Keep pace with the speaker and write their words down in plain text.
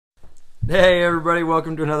Hey everybody,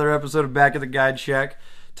 welcome to another episode of Back at the Guide Shack.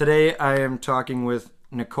 Today I am talking with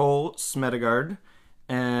Nicole Smedegaard,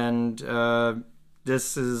 and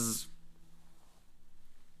this is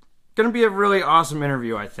going to be a really awesome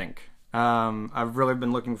interview, I think. I've really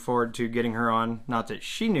been looking forward to getting her on, not that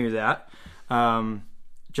she knew that.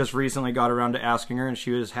 Just recently got around to asking her, and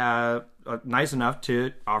she was nice enough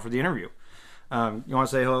to offer the interview. You want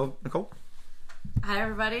to say hello, Nicole? Hi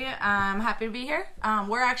everybody, I'm happy to be here.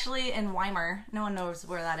 We're actually in Weimar. No one knows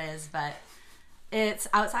where that is, but it's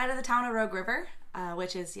outside of the town of Rogue River,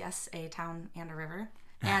 which is, yes, a town and a river.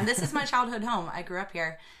 And this is my childhood home. I grew up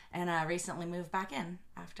here and recently moved back in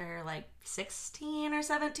after like 16 or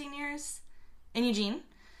 17 years in Eugene.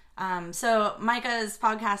 So Micah's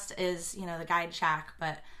podcast is, the Guide Shack,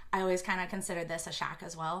 but I always kind of considered this a shack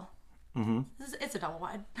as well. Mm-hmm. It's a double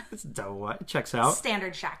wide. It's a double wide. It checks out.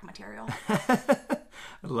 Standard shack material. I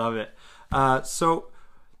love it. So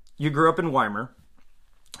you grew up in Weimar.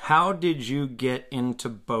 How did you get into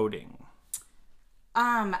boating?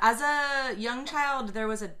 As a young child, there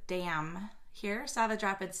was a dam here, Savage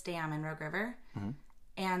Rapids Dam in Rogue River. Mm-hmm.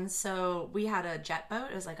 And so we had a jet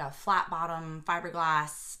boat. It was like a flat bottom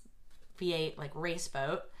fiberglass V8 like race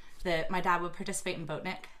boat that my dad would participate in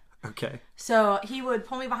Boatnik. Okay. So he would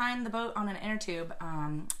pull me behind the boat on an inner tube,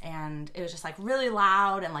 and it was just like really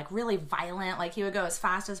loud and like really violent. Like he would go as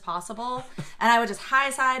fast as possible, and I would just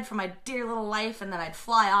high side for my dear little life, and then I'd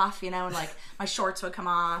fly off, and like my shorts would come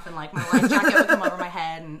off, and like my life jacket would come over my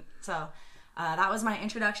head, and so that was my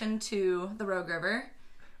introduction to the Rogue River.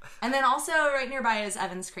 And then also right nearby is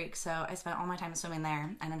Evans Creek, so I spent all my time swimming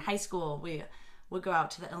there. And in high school, we would go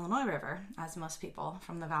out to the Illinois River, as most people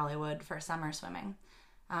from the valley would, for summer swimming.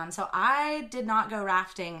 So I did not go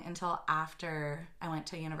rafting until after I went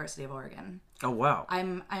to University of Oregon. Oh, wow.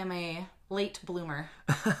 I'm a late bloomer.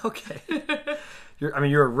 Okay.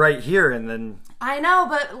 You're right here, and then... I know,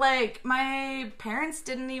 but like my parents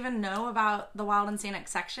didn't even know about the Wild and Scenic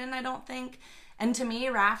section, I don't think. And to me,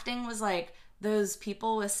 rafting was like those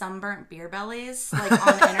people with sunburnt beer bellies, like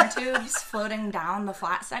on inner tubes floating down the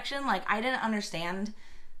flat section. Like I didn't understand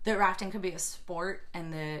that rafting could be a sport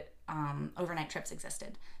and that overnight trips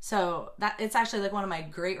existed. So that it's actually like one of my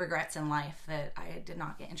great regrets in life that I did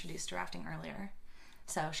not get introduced to rafting earlier.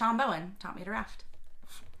 So Sean Bowen taught me to raft.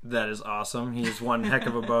 That is awesome. He's one heck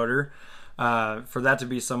of a boater. For that to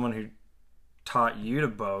be someone who taught you to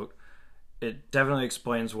boat, it definitely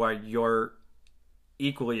explains why you're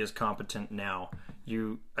equally as competent now.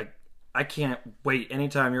 I can't wait.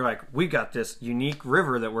 Anytime you're like, we got this unique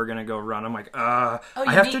river that we're going to go run. I'm like, I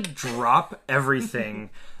have to drop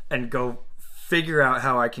everything and go figure out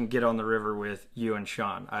how I can get on the river with you and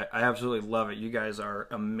Sean. I absolutely love it. You guys are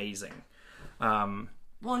amazing. Well,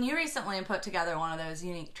 and you recently put together one of those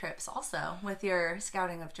unique trips also with your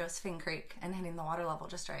scouting of Josephine Creek and hitting the water level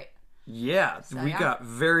just right. Yeah, we got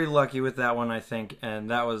very lucky with that one, I think, and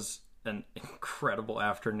that was an incredible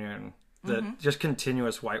afternoon. Just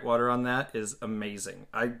continuous whitewater on that is amazing.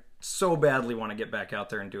 I so badly want to get back out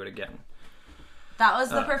there and do it again. That was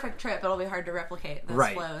the perfect trip. It'll be hard to replicate those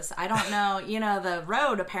flows. I don't know. The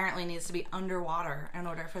road apparently needs to be underwater in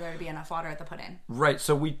order for there to be enough water at the put-in. Right.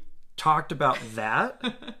 So we talked about that.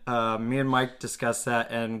 Me and Mike discussed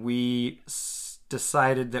that, and we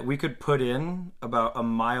decided that we could put in about a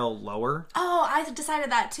mile lower. Oh, I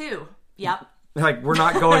decided that too. Yep. Like, we're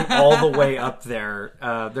not going all the way up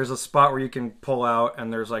there. There's a spot where you can pull out,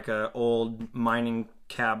 and there's like a old mining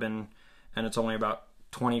cabin, and it's only about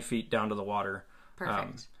 20 feet down to the water.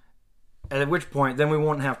 Perfect. At which point, then we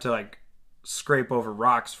won't have to like scrape over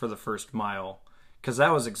rocks for the first mile, because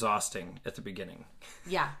that was exhausting at the beginning.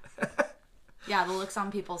 Yeah. Yeah, the looks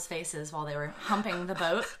on people's faces while they were humping the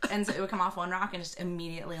boat, and so it would come off one rock and just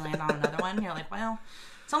immediately land on another one. You're like, well,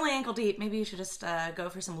 it's only ankle deep. Maybe you should just go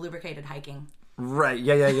for some lubricated hiking. Right.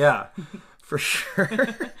 Yeah. For sure.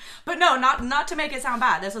 But no, not to make it sound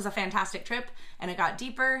bad. This was a fantastic trip, and it got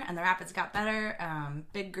deeper, and the rapids got better.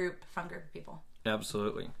 Big group, fun group of people.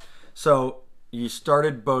 Absolutely. So you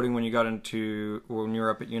started boating when you were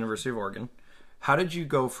up at University of Oregon. How did you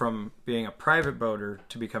go from being a private boater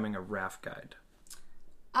to becoming a raft guide?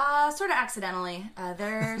 Sort of accidentally.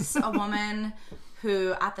 There's a woman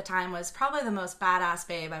who at the time was probably the most badass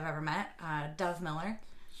babe I've ever met, Dove Miller.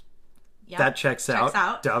 Yep. That checks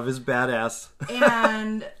out. Dove is badass.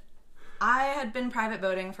 And I had been private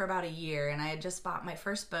boating for about a year, and I had just bought my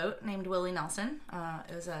first boat named Willie Nelson.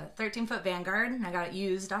 It was a 13-foot Vanguard, and I got it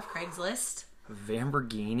used off Craigslist.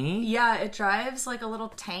 Lamborghini? Yeah, it drives like a little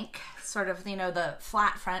tank, sort of, the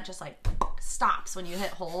flat front just like stops when you hit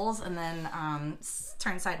holes and then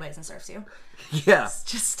turns sideways and surfs you. Yeah. It's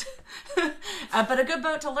just, but a good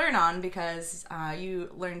boat to learn on because you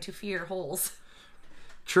learn to fear holes.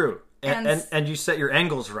 True. And you set your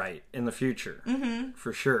angles right in the future. Mm-hmm.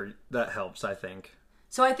 For sure. That helps, I think.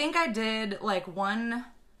 So I think I did like one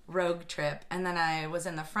rogue trip, and then I was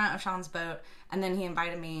in the front of Sean's boat, and then he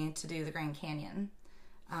invited me to do the Grand Canyon.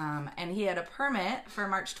 And he had a permit for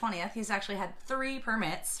March 20th. He's actually had 3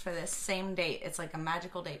 permits for this same date. It's like a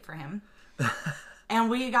magical date for him. And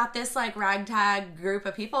we got this like ragtag group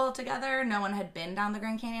of people together. No one had been down the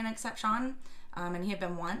Grand Canyon except Sean. And he had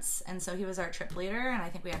been once. And so he was our trip leader. And I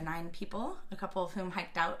think we had 9 people, a couple of whom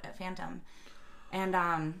hiked out at Phantom.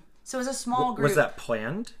 And so it was a small group. Was that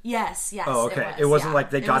planned? Yes. Oh, okay. It wasn't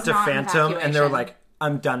like they got to Phantom and they were like,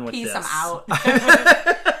 I'm done with Peace, this. I'm out.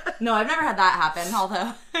 No, I've never had that happen,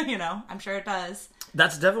 although, I'm sure it does.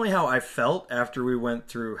 That's definitely how I felt after we went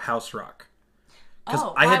through House Rock.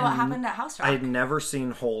 Oh, why? What happened at House Rock? I had never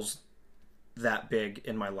seen holes that big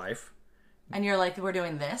in my life. And you're like, we're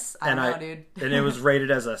doing this? I don't know, dude. And it was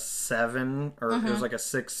rated as a 7, or Mm-hmm. it was like a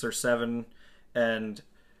 6 or 7. And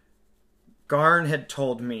Garn had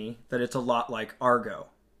told me that it's a lot like Argo.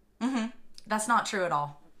 Mm-hmm. That's not true at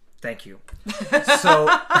all. Thank you. So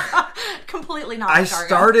completely not. I like Argo.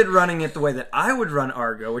 started running it the way that I would run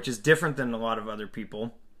Argo, which is different than a lot of other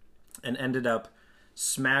people, and ended up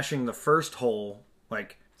smashing the first hole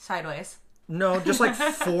like sideways. No, just like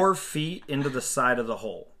 4 feet into the side of the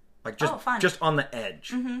hole, like just on the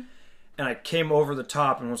edge. Mm-hmm. And I came over the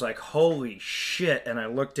top and was like, "Holy shit!" And I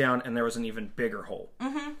looked down, and there was an even bigger hole.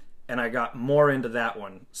 Mm-hmm. And I got more into that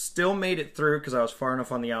one. Still made it through because I was far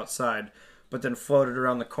enough on the outside. But then floated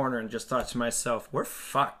around the corner and just thought to myself, we're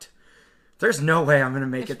fucked. There's no way I'm going to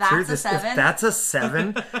make it through this. If that's a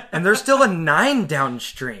 7, and there's still a 9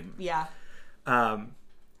 downstream. Yeah.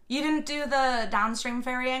 You didn't do the downstream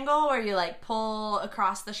ferry angle where you like pull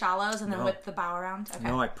across the shallows and then whip the bow around? Okay.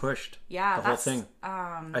 No, I pushed. Yeah, the whole thing.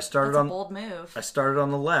 That's a bold move. I started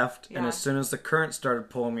on the left, and as soon as the current started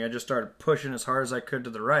pulling me, I just started pushing as hard as I could to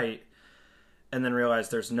the right. And then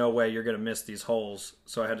realized there's no way you're going to miss these holes.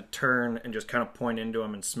 So I had to turn and just kind of point into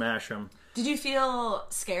them and smash them. Did you feel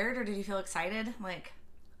scared or did you feel excited? Like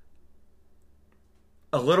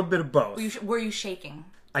a little bit of both. Were you shaking?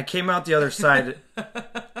 I came out the other side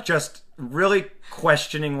just really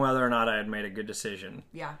questioning whether or not I had made a good decision.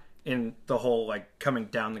 Yeah. In the whole, like, coming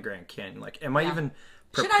down the Grand Canyon. Like, am I even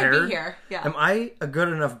prepared? Should I be here? Yeah. Am I a good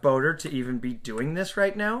enough boater to even be doing this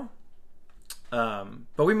right now?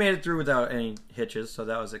 But we made it through without any hitches, so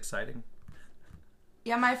that was exciting.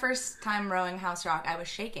 Yeah, my first time rowing House Rock, I was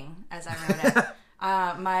shaking as I rowed it.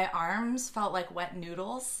 My arms felt like wet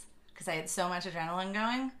noodles because I had so much adrenaline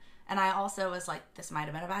going. And I also was like, this might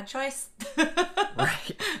have been a bad choice.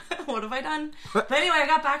 Right. What have I done? But anyway, I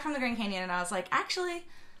got back from the Grand Canyon and I was like, actually,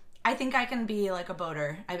 I think I can be like a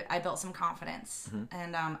boater. I built some confidence. Mm-hmm.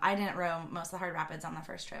 And I didn't row most of the hard rapids on the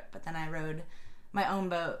first trip, but then I rowed my own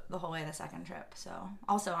boat the whole way the second trip. So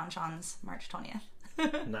also on Sean's March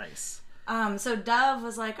 20th. Nice. So Dove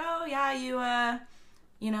was like, oh yeah,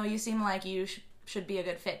 you seem like you should be a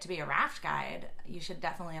good fit to be a raft guide. You should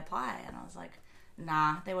definitely apply. And I was like,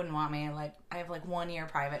 nah, they wouldn't want me. Like, I have like 1 year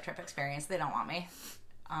private trip experience. They don't want me.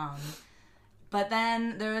 But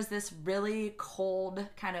then there was this really cold,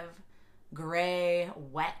 kind of gray,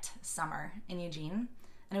 wet summer in Eugene.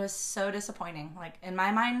 And it was so disappointing. Like, in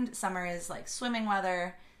my mind, summer is like swimming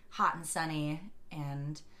weather, hot and sunny.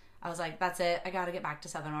 And I was like, that's it. I got to get back to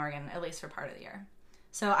Southern Oregon, at least for part of the year.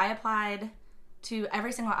 So I applied to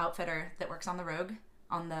every single outfitter that works on the Rogue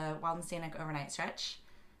on the Wild and Scenic overnight stretch.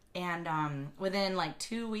 And within like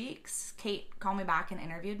 2 weeks, Kate called me back and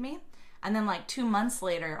interviewed me. And then like 2 months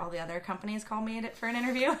later, all the other companies called me for an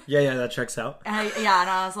interview. Yeah, that checks out. And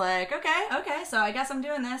I was like, okay, so I guess I'm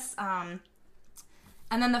doing this.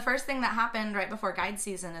 And then the first thing that happened right before guide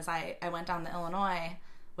season is I went down to Illinois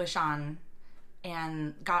with Sean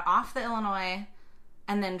and got off the Illinois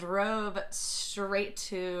and then drove straight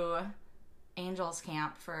to Angels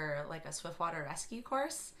Camp for like a swiftwater rescue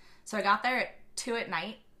course. So I got there at 2 at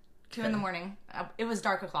night, 2 in the morning. It was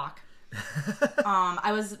dark o'clock.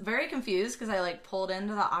 I was very confused because I like pulled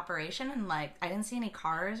into the operation and like I didn't see any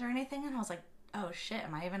cars or anything. And I was like, oh shit,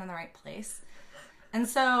 am I even in the right place? And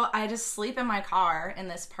so I just sleep in my car in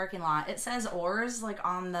this parking lot. It says oars like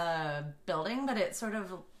on the building, but it sort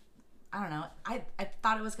of, I don't know. I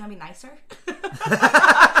thought it was going to be nicer.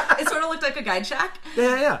 It sort of looked like a guide shack.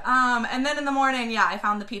 Yeah. And then in the morning, I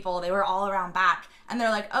found the people. They were all around back. And they're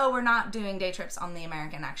like, oh, we're not doing day trips on the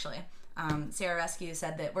American, actually. Sierra Rescue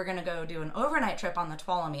said that we're going to go do an overnight trip on the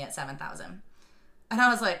Tuolumne at 7,000. And I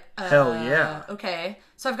was like, hell yeah. Okay.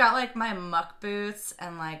 So I've got like my muck boots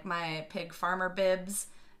and like my pig farmer bibs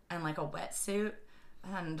and like a wetsuit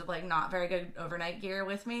and like not very good overnight gear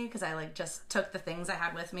with me because I like just took the things I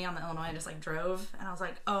had with me on the Illinois and just like drove. And I was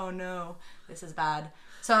like, oh no, this is bad.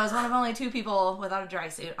 So I was one of only 2 people without a dry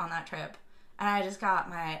suit on that trip. And I just got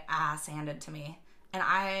my ass handed to me. And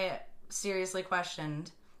I seriously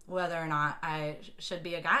questioned whether or not I should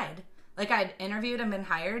be a guide. Like I'd interviewed and been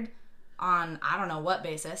hired on I don't know what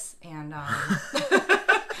basis, and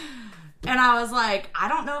and I was like, I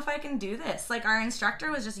don't know if I can do this. Like our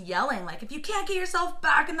instructor was just yelling, like, if you can't get yourself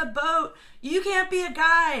back in the boat, you can't be a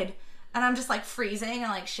guide. And I'm just like freezing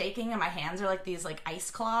and like shaking, and my hands are like these like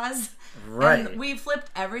ice claws. Right. And we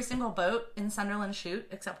flipped every single boat in Sunderland Chute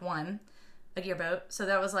except one, a gear boat. So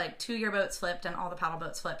that was like 2 gear boats flipped and all the paddle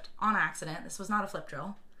boats flipped on accident. This was not a flip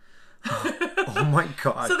drill. Oh my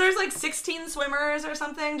god. So there's like 16 swimmers or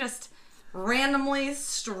something just randomly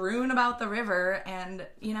strewn about the river, and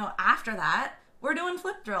you know, after that we're doing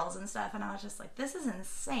flip drills and stuff, and I was just like, this is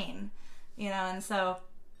insane, you know. And so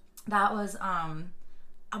that was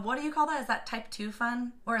what do you call that? Is that type 2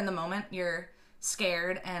 fun, or in the moment you're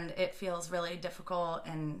scared and it feels really difficult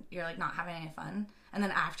and you're like not having any fun, and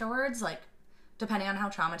then afterwards, like depending on how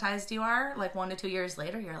traumatized you are, like 1 to 2 years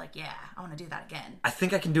later, you're like, yeah, I want to do that again. I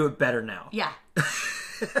think I can do it better now. Yeah.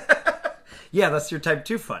 Yeah, that's your type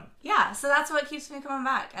 2 fun. Yeah, so that's what keeps me coming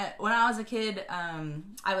back. When I was a kid,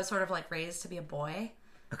 I was sort of like raised to be a boy.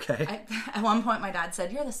 Okay. At one point, my dad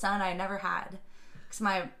said, you're the son I never had. Because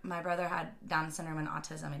my brother had Down syndrome and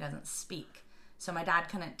autism. He doesn't speak. So my dad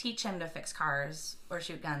couldn't teach him to fix cars or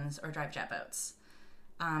shoot guns or drive jet boats.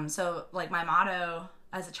 So like my motto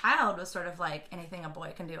as a child was sort of like, anything a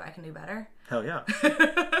boy can do, I can do better. Hell yeah.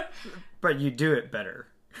 But you do it better.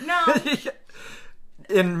 No.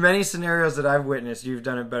 In many scenarios that I've witnessed, you've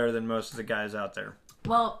done it better than most of the guys out there.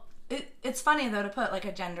 Well, it's funny, though, to put like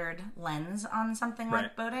a gendered lens on something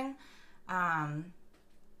like boating.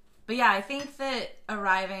 But yeah, I think that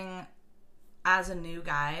arriving as a new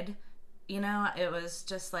guide, you know, it was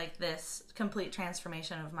just like this complete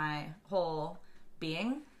transformation of my whole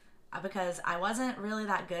being. Because I wasn't really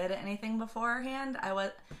that good at anything beforehand. I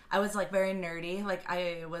was like very nerdy. Like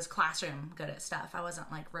I was classroom good at stuff. I wasn't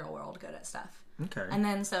like real world good at stuff. Okay. And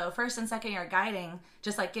then so first and second year guiding,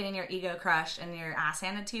 just like getting your ego crushed and your ass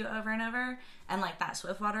handed to you over and over, and like that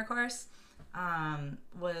Swiftwater course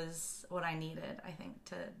was what I needed, I think,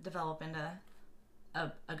 to develop into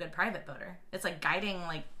a good private boater. It's like guiding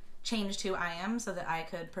like changed who I am so that I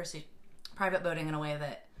could pursue private boating in a way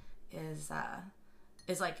that is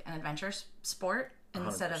like an adventure sport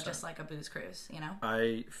instead 100%. of just like a booze cruise, you know?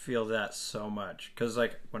 I feel that so much. Because,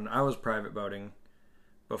 like, when I was private boating,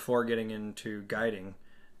 before getting into guiding,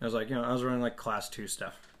 I was like, you know, I was running, like, class 2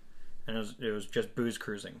 stuff. And it was just booze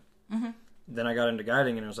cruising. Mm-hmm. Then I got into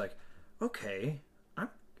guiding, and it was like, okay,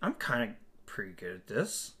 I'm kind of pretty good at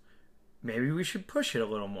this. Maybe we should push it a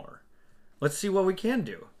little more. Let's see what we can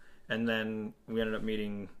do. And then I ended up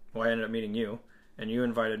meeting you. And you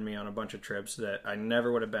invited me on a bunch of trips that I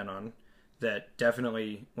never would have been on. That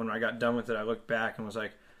definitely, when I got done with it, I looked back and was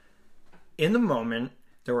like, in the moment,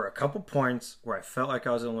 there were a couple points where I felt like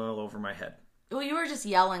I was a little over my head. Well, you were just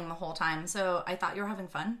yelling the whole time, so I thought you were having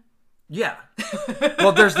fun. Yeah.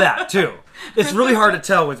 Well, there's that, too. It's really hard to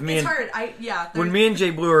tell with me. It's hard. When me and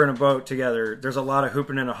Jay Blue are in a boat together, there's a lot of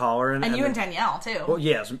hooping and a hollering. And you and Danielle, too. Well,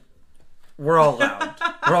 yes. We're all loud.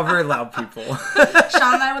 We're all very loud people.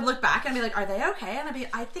 Sean and I would look back and be like, are they okay? And I'd be,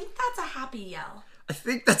 I think that's a happy yell. I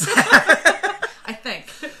think that's... I think.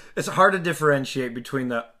 It's hard to differentiate between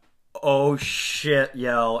the, oh shit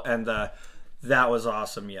yell and the, that was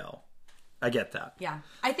awesome yell. I get that. Yeah.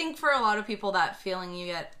 I think for a lot of people, that feeling you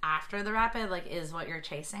get after the rapid, like, is what you're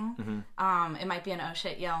chasing. Mm-hmm. It might be an oh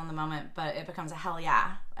shit yell in the moment, but it becomes a hell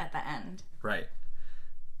yeah at the end. Right.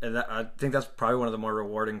 And I think that's probably one of the more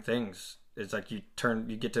rewarding things. It's like you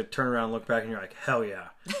get to turn around and look back and you're like, hell yeah.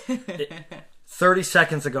 30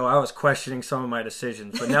 seconds ago, I was questioning some of my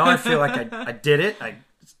decisions, but now I feel like I did it.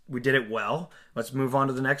 We did it well. Let's move on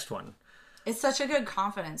to the next one. It's such a good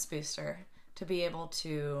confidence booster to be able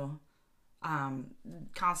to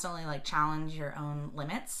constantly like challenge your own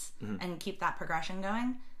limits and keep that progression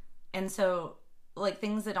going. And so like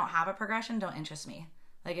things that don't have a progression don't interest me.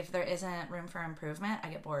 Like if there isn't room for improvement, I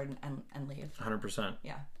get bored and leave. 100%.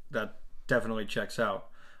 Yeah. That definitely checks out.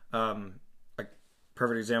 A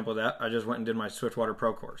perfect example of that, I just went and did my Swiftwater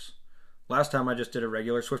Pro course. Last time I just did a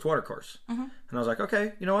regular Swiftwater course. Mm-hmm. And I was like,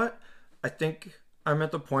 okay, you know what? I think I'm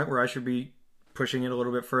at the point where I should be pushing it a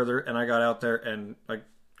little bit further. And I got out there and like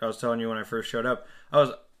I was telling you when I first showed up, I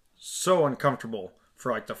was so uncomfortable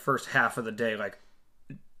for like the first half of the day. Like,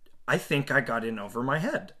 I think I got in over my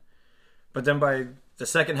head. But then by the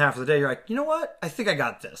second half of the day, you're like, you know what? I think I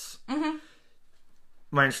got this. Mm-hmm.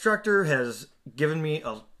 My instructor has given me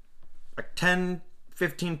like 10,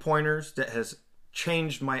 15 pointers that has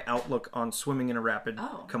changed my outlook on swimming in a rapid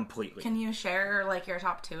completely. Can you share like your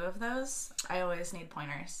top 2 of those? I always need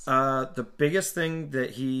pointers. The biggest thing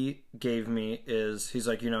that he gave me is, he's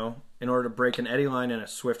like, in order to break an eddy line in a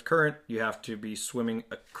swift current, you have to be swimming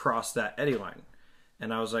across that eddy line.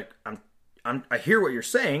 And I was like, I hear what you're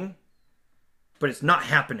saying, but it's not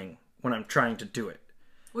happening when I'm trying to do it.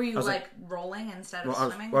 Were you like rolling instead of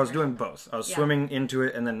swimming? I was doing both. I was swimming into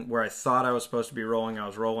it, and then where I thought I was supposed to be rolling, I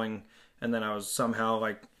was rolling. And then I was somehow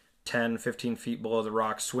like 10, 15 feet below the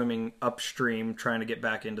rock, swimming upstream, trying to get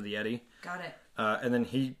back into the eddy. Got it. And then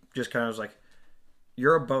he just kind of was like,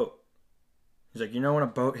 you're a boat. He's like, when a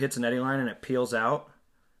boat hits an eddy line and it peels out?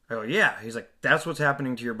 I go, yeah. He's like, that's what's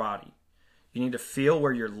happening to your body. You need to feel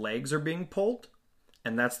where your legs are being pulled,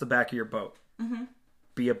 and that's the back of your boat. Mm-hmm.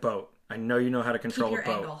 Be a boat. I know you know how to control a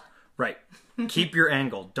boat. Angle. Right. Keep your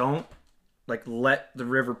angle. Don't let the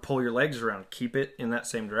river pull your legs around. Keep it in that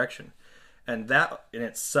same direction. And that in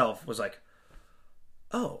itself was like,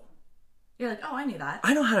 oh. You're like, oh, I knew that.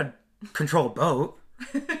 I know how to control a boat.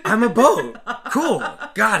 I'm a boat. Cool.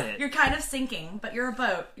 Got it. You're kind of sinking, but you're a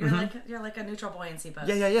boat. You're like a neutral buoyancy boat.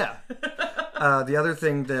 Yeah. The other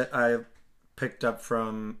thing that I picked up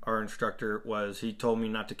from our instructor was he told me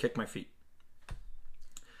not to kick my feet.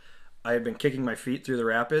 I had been kicking my feet through the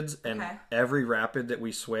rapids, and every rapid that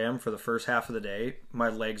we swam for the first half of the day, my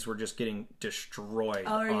legs were just getting destroyed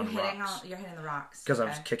on rocks. You're hitting the rocks. Because I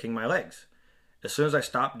was kicking my legs. As soon as I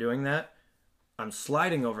stopped doing that, I'm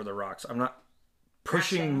sliding over the rocks. I'm not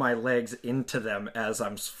pushing my legs into them as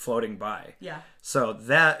I'm floating by. Yeah. So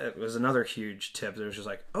that was another huge tip. It was just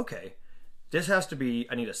like, okay, this has to be,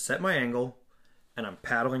 I need to set my angle, and I'm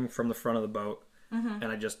paddling from the front of the boat, and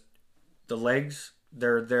the legs,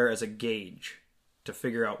 they're there as a gauge to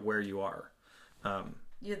figure out where you are.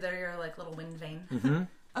 They're your like little wind vane. Mm-hmm. Okay,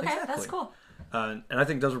 exactly. That's cool. And I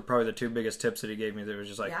think those were probably the 2 biggest tips that he gave me. That was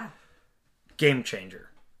just like, game changer.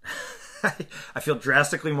 I feel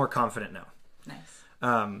drastically more confident now. Nice.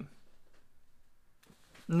 And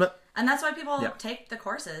that's why people take the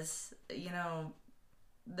courses.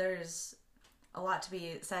 There's a lot to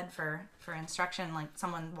be said for instruction, like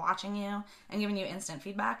someone watching you and giving you instant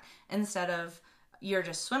feedback instead of you're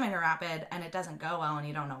just swimming a rapid and it doesn't go well and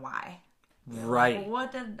you don't know why. Right.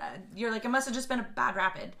 Like, you're like, it must have just been a bad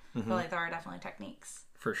rapid. But like, there are definitely techniques.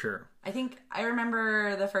 For sure. I think I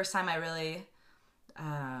remember the first time I really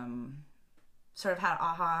sort of had an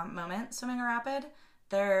aha moment swimming a rapid.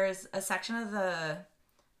 There's a section of the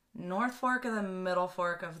North Fork of the Middle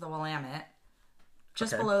Fork of the Willamette,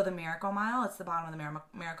 just below the Miracle Mile. It's the bottom of the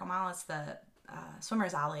Miracle Mile. It's the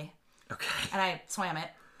swimmer's alley. Okay. And I swam it.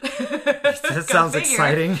 That sounds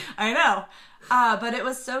exciting. I know. But it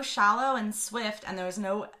was so shallow and swift, and there was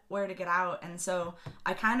nowhere to get out. And so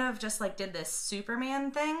I kind of just like did this Superman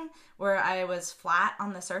thing where I was flat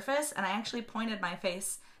on the surface, and I actually pointed my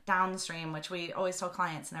face downstream, which we always tell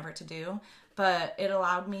clients never to do. But it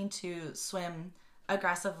allowed me to swim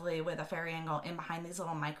aggressively with a ferry angle in behind these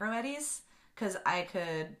little micro eddies, because I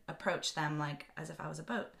could approach them like as if I was a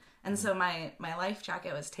boat. And so my life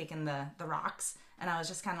jacket was taking the rocks, and I was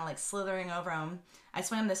just kind of like slithering over them. I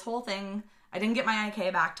swam this whole thing. I didn't get my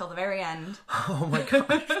IK back till the very end. Oh my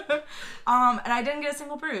gosh. And I didn't get a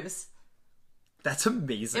single bruise. That's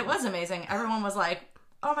amazing. It was amazing. Everyone was like,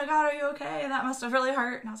 oh my God, are you okay? That must have really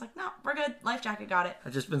hurt. And I was like, no, we're good. Life jacket got it.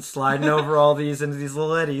 I've just been sliding over all these into these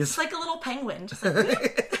little eddies. It's like a little penguin. Just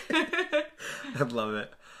like, I love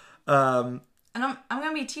it. And I'm going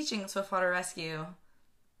to be teaching Swiftwater Rescue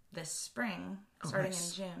this spring, starting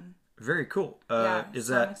in June. Very cool. I'm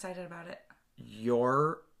that excited about it.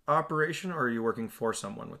 Your operation, or are you working for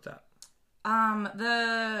someone with that?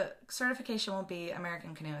 The certification will be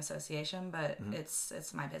American Canoe Association, but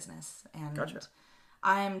it's my business. And gotcha.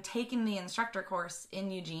 I'm taking the instructor course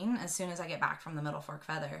in Eugene as soon as I get back from the Middle Fork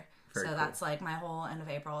Feather. Very cool. That's like my whole end of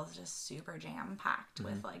April is just super jam-packed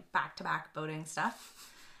with like back-to-back boating stuff.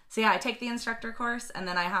 So yeah, I take the instructor course, and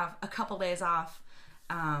then I have a couple days off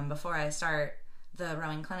before I start the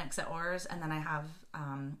rowing clinics at Oars, and then I have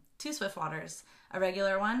 2 Swiftwaters, a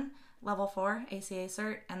regular one, level 4 ACA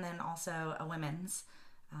cert, and then also a women's.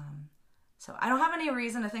 So I don't have any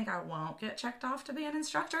reason to think I won't get checked off to be an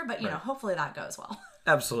instructor, but you know, hopefully that goes well.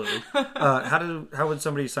 Absolutely. How would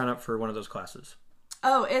somebody sign up for one of those classes?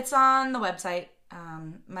 Oh, it's on the website.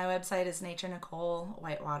 My website is Nature Nicole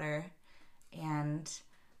Whitewater, and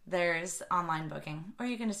there's online booking, or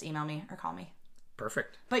you can just email me or call me.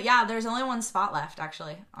 Perfect. But yeah, there's only one spot left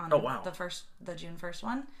actually on the June 1st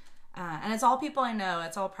one. And it's all people I know.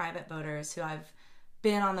 It's all private boaters who I've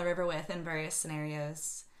been on the river with in various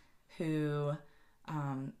scenarios who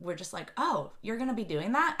were just like, oh, you're going to be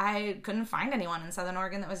doing that? I couldn't find anyone in Southern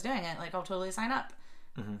Oregon that was doing it. Like, I'll totally sign up.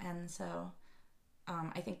 And so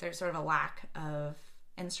I think there's sort of a lack of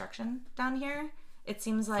instruction down here. It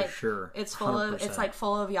seems like it's full 100%. It's like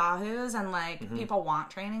full of yahoos and like people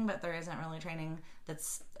want training, but there isn't really training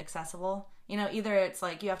that's accessible. You know, either it's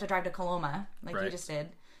like you have to drive to Coloma, like you just did,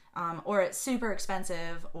 or it's super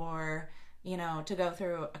expensive, or, you know, to go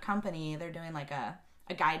through a company, they're doing like a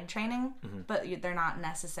guide training, but they're not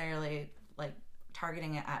necessarily like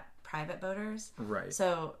targeting it at private boaters. Right.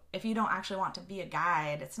 So if you don't actually want to be a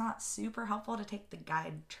guide, it's not super helpful to take the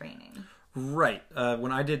guide training. Right.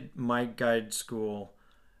 When I did my guide school,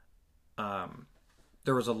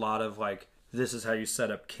 there was a lot of like, this is how you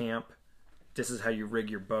set up camp. This is how you rig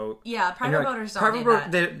your boat. Yeah, private boaters don't need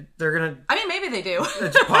that. They're going to... I mean, maybe they do.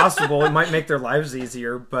 It's possible. It might make their lives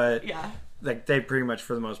easier, but yeah, like they pretty much,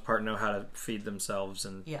 for the most part, know how to feed themselves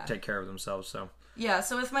and take care of themselves. So yeah,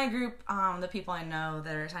 so with my group, the people I know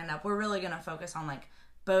that are signed up, we're really going to focus on like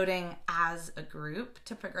boating as a group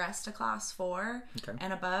to progress to class 4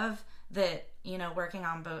 and above. That, you know, working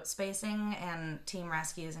on boat spacing and team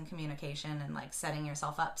rescues and communication and like setting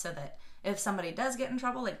yourself up so that if somebody does get in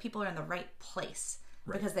trouble, like people are in the right place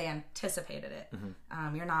because they anticipated it.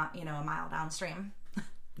 You're not, you know, a mile downstream.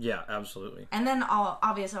 Yeah, absolutely. And then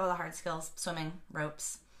obviously all the hard skills: swimming,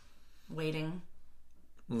 ropes, wading,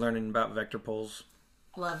 learning about vector poles.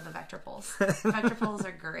 Love the vector poles. Vector poles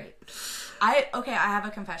are great. I have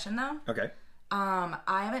a confession though. Okay.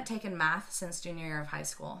 I haven't taken math since junior year of high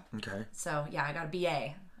school. Okay. So yeah, I got a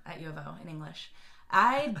BA at U of O in English.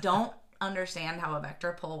 I don't understand how a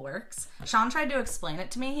vector pole works. Sean tried to explain it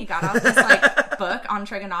to me. He got out this like book on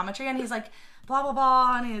trigonometry and he's like, blah, blah,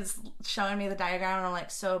 blah. And he's showing me the diagram and I'm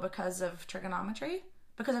like, so because of trigonometry?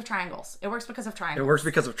 Because of triangles. It works because of triangles. It works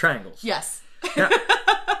because of triangles. Yes. Yeah.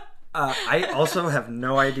 I also have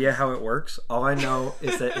no idea how it works. All I know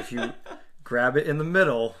is that if you grab it in the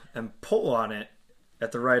middle and pull on it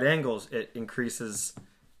at the right angles, it increases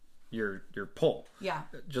your pull. Yeah.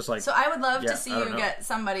 Just like... So I would love to see you get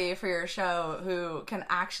somebody for your show who can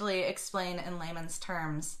actually explain in layman's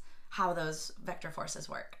terms how those vector forces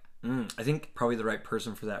work. I think probably the right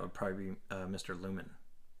person for that would probably be Mr. Lumen.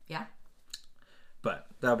 Yeah. But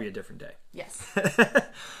that'll be a different day. Yes.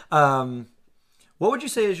 What would you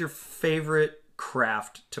say is your favorite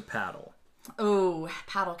craft to paddle? Oh,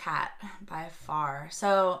 paddle cat by far.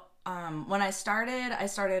 So when I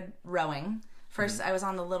started rowing. First, I was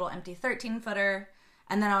on the little empty 13-footer,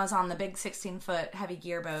 and then I was on the big 16-foot heavy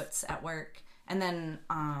gear boats at work, and then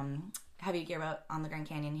heavy gear boat on the Grand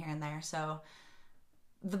Canyon here and there. So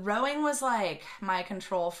the rowing was like my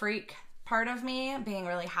control freak part of me, being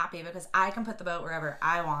really happy because I can put the boat wherever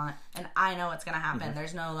I want, and I know what's going to happen.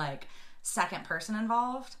 There's no like second person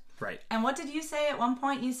involved. Right. And what did you say at one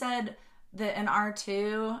point? You said that an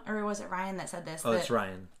R2, or was it Ryan that said this? Oh, it's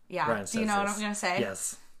Ryan. Yeah. Ryan Do you know what I'm going to say?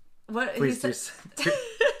 Yes. What Please do.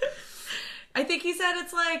 I think he said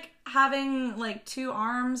it's like having like two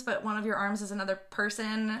arms, but one of your arms is another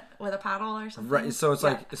person with a paddle or something. Right. So it's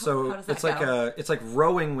like it's like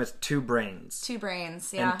rowing with two brains. Two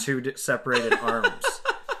brains, yeah. And two separated arms.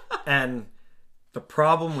 And the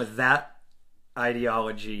problem with that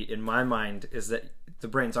ideology in my mind is that the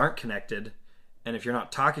brains aren't connected, and if you're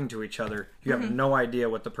not talking to each other, you have no idea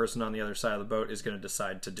what the person on the other side of the boat is going to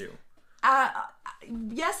decide to do.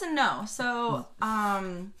 Yes and no. So,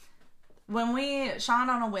 when Sean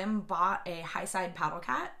on a whim bought a high side paddle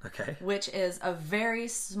cat, which is a very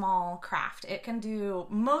small craft. It can do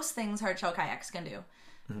most things hard shell kayaks can do.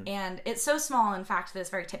 And it's so small, in fact, that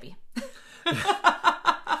it's very tippy.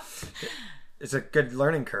 It's a good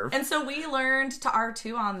learning curve. And so we learned to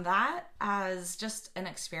R2 on that as just an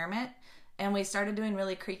experiment. And we started doing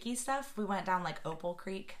really creaky stuff. We went down like Opal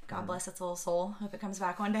Creek. God bless its little soul. Hope it comes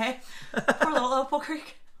back one day. Poor little Opal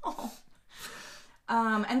Creek. Oh.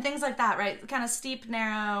 And things like that, right? Kind of steep,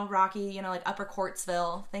 narrow, rocky, you know, like Upper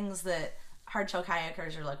Quartzville. Things that hard shell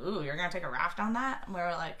kayakers are like, ooh, you're going to take a raft on that? And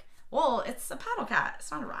we're like, well, it's a paddle cat. It's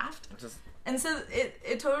not a raft. And so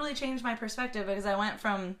it totally changed my perspective because I went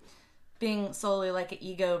from being solely like an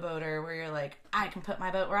ego boater where you're like, I can put my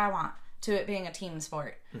boat where I want, to it being a team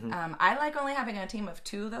sport. I like only having a team of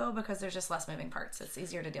two, though, because there's just less moving parts. It's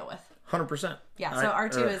easier to deal with. 100%. Yeah, so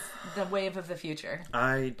R2 is the wave of the future.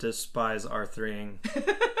 I despise R3ing,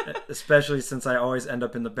 especially since I always end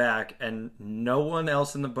up in the back, and no one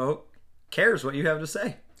else in the boat cares what you have to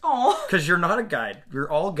say. Oh. Because you're not a guide. You're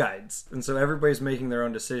all guides. And so everybody's making their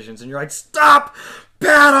own decisions. And you're like, stop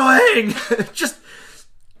paddling! Just,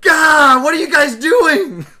 God, what are you guys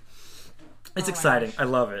doing? It's exciting. I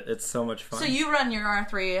love it. It's so much fun. So you run your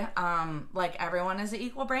R3 like everyone is an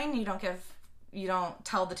equal brain? You don't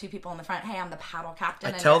tell the two people in the front, hey, I'm the paddle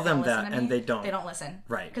captain. I tell them that, and they don't. They don't listen.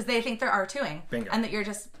 Right. Because they think they're R2ing. Bingo. And that you're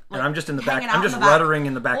just and I'm just in the back. I'm just ruddering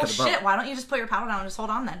in the back of the boat. Well, shit, why don't you just put your paddle down and just hold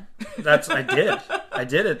on then? I did. I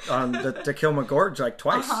did it on the Tequila Gorge like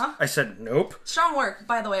twice. I said, nope. Strong work,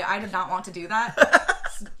 by the way. I did not want to do that.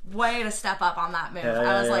 Way to step up on that move.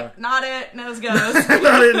 I was like, not it, nose goes.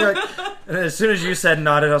 Not it. And as soon as you said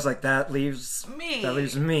not it, I was like, that leaves me. That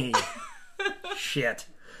leaves me. Shit.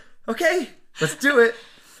 Okay, let's do it.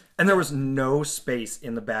 And there was no space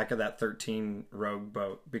in the back of that 13 Rogue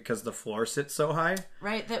boat because the floor sits so high.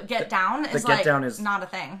 Right, the get down is not a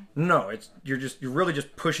thing. No, you're really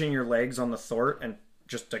just pushing your legs on the thwart and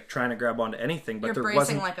just like trying to grab onto anything. But you're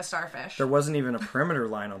bracing like a starfish. There wasn't even a perimeter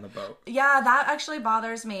line on the boat. Yeah, that actually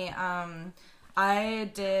bothers me.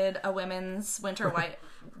 I did a women's winter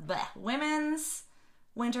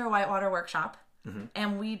whitewater workshop. Mm-hmm.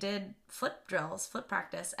 And we did flip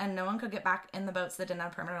practice, and no one could get back in the boats that didn't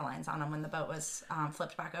have perimeter lines on them when the boat was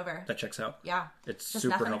flipped back over. That checks out. Yeah. It's just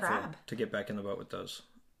super helpful to get back in the boat with those.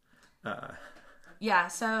 Yeah,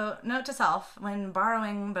 so note to self, when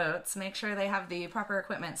borrowing boats, make sure they have the proper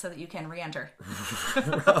equipment so that you can re-enter.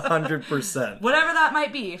 100%. Whatever that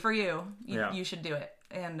might be for you, you should do it.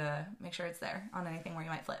 And make sure it's there on anything where you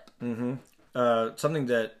might flip. Mm-hmm. Something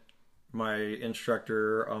that my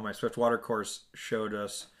instructor on my Swift Water course showed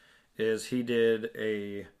us is he did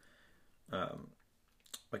a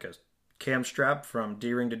cam strap from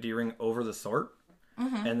D-ring to D-ring over the thwart,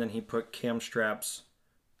 and then he put cam straps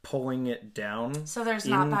pulling it down. So there's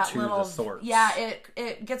not that little the thwarts. Yeah,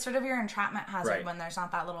 it gets rid of your entrapment hazard when there's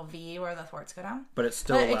not that little V where the thwarts go down. But it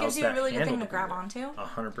still allows it gives you a really good thing to grab onto.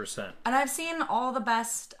 100%. And I've seen all the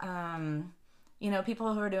best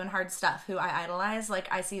people who are doing hard stuff who I idolize, like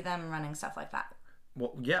I see them running stuff like that.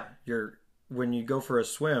 Well, yeah, when you go for a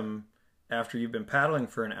swim after you've been paddling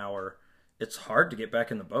for an hour, it's hard to get back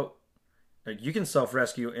in the boat. Like, you can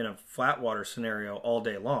self-rescue in a flat water scenario all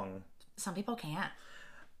day long. Some people can't.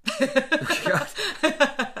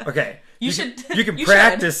 Okay, you can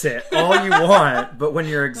practice it all you want, but when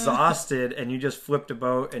you're exhausted and you just flipped a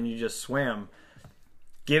boat and you just swam,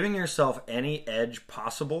 giving yourself any edge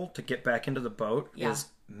possible to get back into the boat is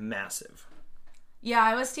massive. Yeah,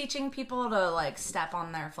 I was teaching people to like step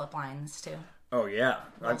on their flip lines too. Oh yeah,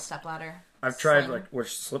 step ladder. I've tried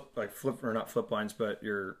not flip lines, but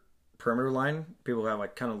your perimeter line. People have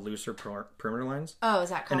like kind of looser perimeter lines. Oh,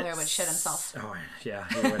 is that Collier would shit himself? Oh yeah,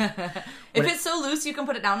 he would. If it's so loose you can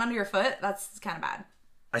put it down under your foot, that's kind of bad.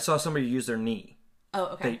 I saw somebody use their knee. Oh,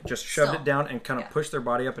 okay. They just shoved it down and kind of pushed their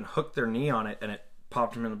body up and hooked their knee on it, and it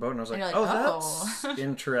popped them in the boat. And I was like, that's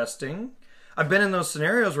interesting. I've been in those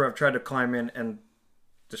scenarios where I've tried to climb in and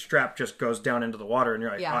the strap just goes down into the water, and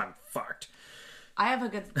you're like, I'm fucked. I have a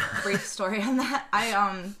good brief story on that.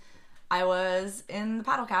 I was in the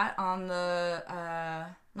Paddle Cat on the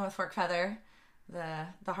North Fork Feather, the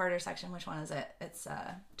harder section. Which one is it? It's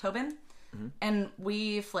Tobin. Mm-hmm. And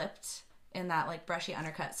we flipped in that like brushy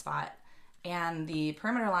undercut spot, and the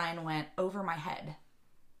perimeter line went over my head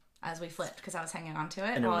as we flipped because I was hanging onto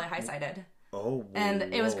it while I high-sided. Oh, whoa, and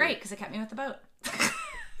it was great because it kept me with the boat.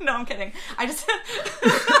 No, I'm kidding. I just kept me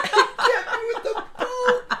with the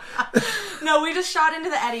boat. No, we just shot into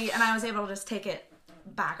the eddy, and I was able to just take it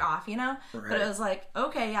back off, Right. But it was like,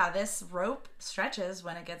 okay, yeah, this rope stretches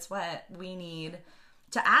when it gets wet. We need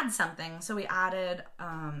to add something. So we added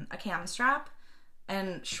a cam strap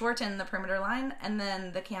and shortened the perimeter line, and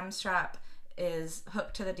then the cam strap is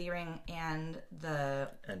hooked to the D-ring and the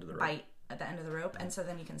end of the bite at the end of the rope, and so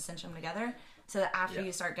then you can cinch them together so that after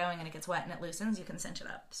you start going and it gets wet and it loosens, you can cinch it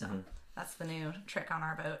up. So that's the new trick on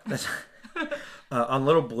our boat. On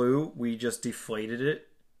Little Blue, we just deflated it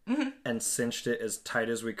and cinched it as tight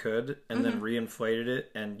as we could, and then reinflated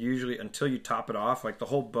it, and usually until you top it off, like the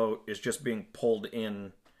whole boat is just being pulled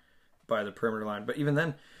in by the perimeter line. But even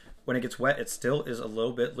then, when it gets wet, it still is a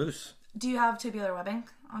little bit loose. Do you have tubular webbing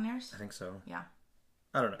on yours? I think so. Yeah.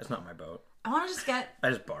 I don't know. It's not my boat. I want to just get... I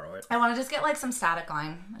just borrow it. I want to just get like some static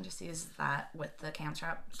line and just use that with the cam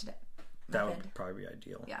strap today. That would probably be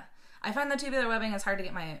ideal. Yeah. I find the tubular webbing is hard to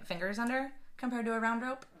get my fingers under compared to a round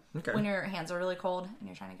rope. Okay. When your hands are really cold and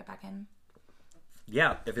you're trying to get back in.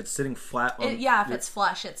 Yeah, if it's sitting flat on... if it's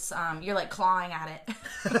flush, it's you're like clawing at it.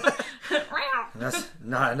 That's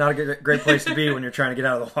not a great place to be when you're trying to get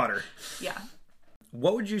out of the water. Yeah.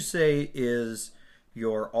 What would you say is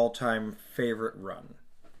your all-time favorite run?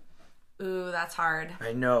 Ooh, that's hard.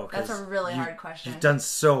 I know. That's a really hard question. You've done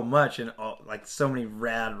so much and so many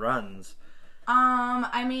rad runs.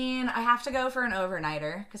 I mean, I have to go for an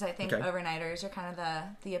overnighter because I think overnighters are kind of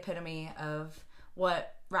the epitome of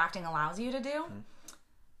what rafting allows you to do.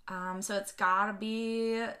 So it's got to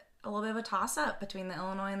be a little bit of a toss-up between the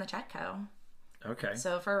Illinois and the Chetco. Okay.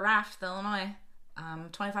 So for a raft, the Illinois,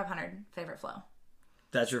 2,500, favorite flow.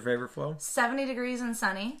 That's your favorite flow? 70 degrees and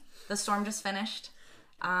sunny. The storm just finished.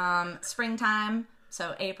 Springtime,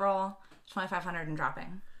 so April, 2,500 and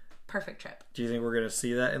dropping. Perfect trip. Do you think we're going to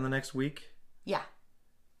see that in the next week? Yeah.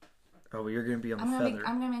 Oh, well, you're going to be on the Feather.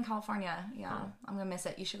 I'm going to be in California. Yeah. Oh. I'm going to miss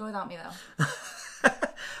it. You should go without me, though.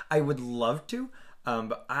 I would love to,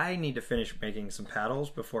 but I need to finish making some paddles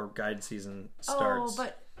before guide season starts. Oh,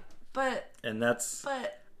 but... And that's...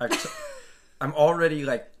 But... I'm already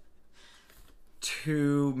like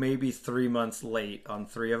 2, maybe 3 months late on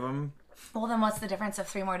 3 of them. Well, then what's the difference of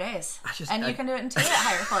 3 more days? You can do it in 2 at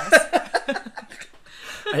higher flows.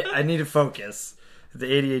 I need to focus. The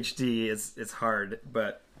ADHD is hard,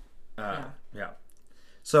 but yeah.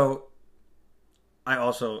 So I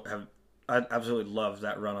absolutely love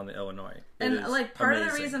that run on the Illinois. And like part of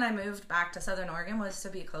the reason I moved back to Southern Oregon was to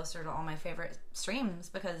be closer to all my favorite streams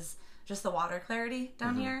because just the water clarity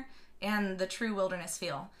down here and the true wilderness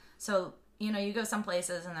feel. So, you know, you go some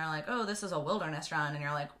places and they're like, oh, this is a wilderness run. And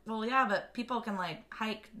you're like, well, yeah, but people can like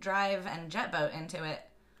hike, drive, and jet boat into it.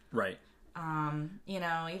 Right. You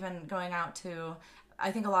know, even going out to,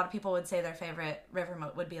 I think a lot of people would say their favorite river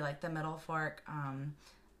would be like the Middle Fork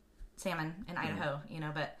salmon in Idaho, you know,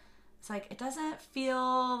 but it's like, it doesn't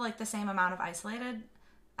feel like the same amount of isolated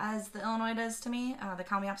as the Illinois does to me. The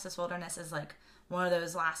Kalmiopsis Wilderness is like one of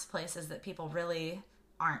those last places that people really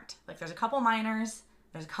aren't. Like there's a couple miners,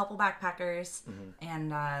 there's a couple backpackers,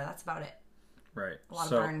 and that's about it. Right. A lot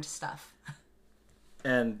of burned stuff.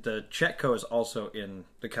 And the Chetco is also in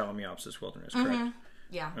the Kalmiopsis Wilderness, correct?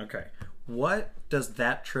 Yeah. Okay. What does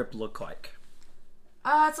that trip look like?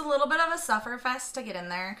 It's a little bit of a suffer fest to get in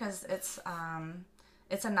there because it's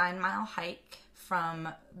a 9-mile hike from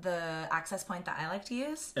the access point that I like to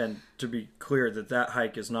use. And to be clear, that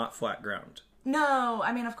hike is not flat ground. No,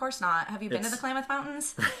 I mean, of course not. Have you been to the Klamath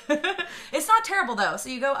Mountains? It's not terrible, though. So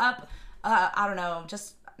you go up, I don't know,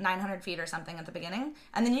 just 900 feet or something at the beginning.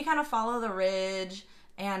 And then you kind of follow the ridge.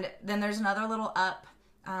 And then there's another little up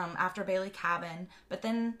after Bailey Cabin. But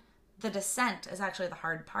then the descent is actually the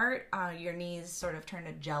hard part. Your knees sort of turn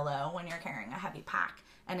to jello when you're carrying a heavy pack.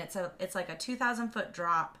 And it's like a 2,000-foot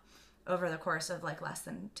drop over the course of like less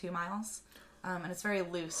than 2 miles. And it's very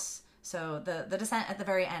loose. So the descent at the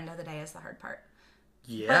very end of the day is the hard part.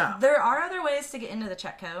 Yeah. But there are other ways to get into the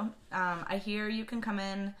Chetco. I hear you can come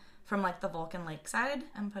in from like the Vulcan Lake side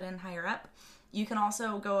and put in higher up. You can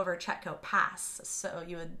also go over Chetco Pass. So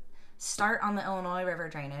you would start on the Illinois River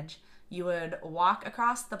drainage. You would walk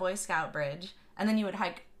across the Boy Scout Bridge, and then you would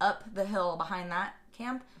hike up the hill behind that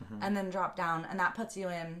camp, and then drop down, and that puts you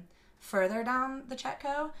in further down the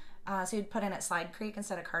Chetco. So you'd put in at Slide Creek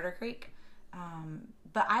instead of Carter Creek.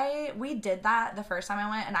 But we did that the first time I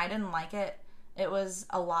went, and I didn't like it. It was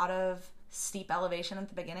a lot of steep elevation at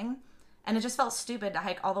the beginning, and it just felt stupid to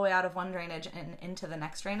hike all the way out of one drainage and into the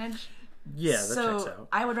next drainage. Yeah, that checks out.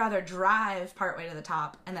 I would rather drive partway to the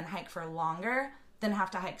top and then hike for longer than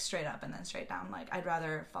have to hike straight up and then straight down. Like, I'd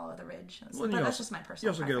rather follow the ridge. But that's just my personal preference. You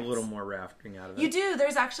also get a little more rafting out of it. You do.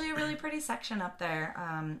 There's actually a really pretty section up there.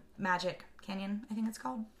 Magic Canyon, I think it's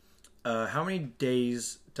called. How many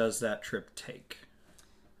days does that trip take?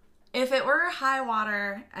 If it were high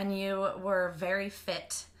water and you were very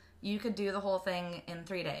fit, you could do the whole thing in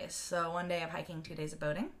 3 days. So 1 day of hiking, 2 days of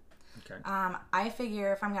boating. Okay. I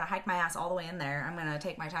figure if I'm going to hike my ass all the way in there, I'm going to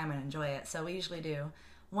take my time and enjoy it. So we usually do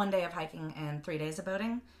 1 day of hiking and 3 days of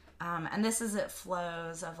boating. And this is at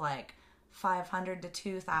flows of like 500 to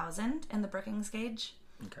 2,000 in the Brookings gauge.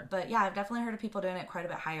 Okay. But yeah, I've definitely heard of people doing it quite a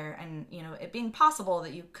bit higher. And, you know, it being possible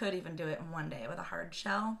that you could even do it in 1 day with a hard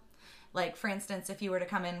shell. Like, for instance, if you were to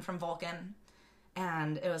come in from Vulcan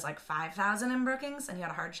and it was like 5,000 in Brookings and you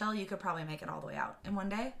had a hard shell, you could probably make it all the way out in 1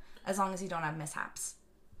 day, as long as you don't have mishaps.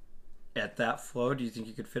 At that flow, do you think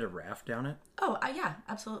you could fit a raft down it? Oh, yeah,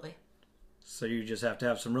 absolutely. So you just have to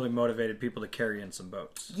have some really motivated people to carry in some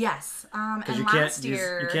boats. Yes. And you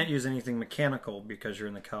can't use anything mechanical because you're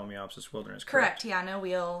in the Kalmiopsis Wilderness. Correct. Yeah, no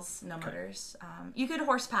wheels, no motors. You could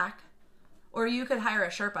horse pack, or you could hire a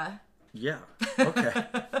Sherpa. Yeah. Okay.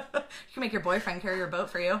 You can make your boyfriend carry your boat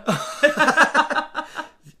for you.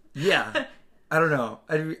 Yeah. I don't know.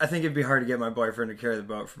 I think it'd be hard to get my boyfriend to carry the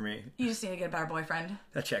boat for me. You just need to get a better boyfriend.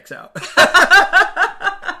 That checks out.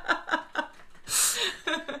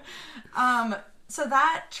 So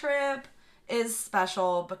that trip is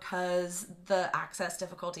special because the access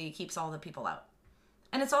difficulty keeps all the people out.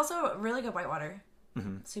 And it's also really good whitewater.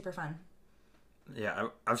 Mm-hmm. Super fun. Yeah,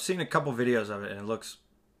 I've seen a couple videos of it, and it looks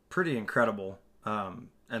pretty incredible. And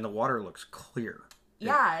the water looks clear.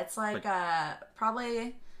 Yeah, it's like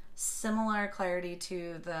probably similar clarity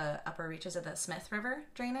to the upper reaches of the Smith River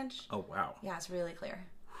drainage. Oh, wow. Yeah, it's really clear.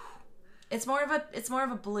 It's more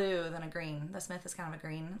of a blue than a green. The Smith is kind of a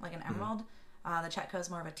green, like an emerald. The Chetco is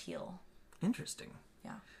more of a teal. Interesting.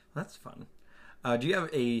 Yeah. That's fun. Do you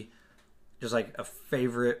have just like a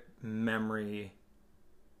favorite memory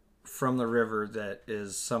from the river that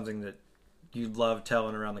is something that you love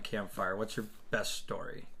telling around the campfire? What's your best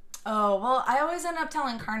story? Oh, well, I always end up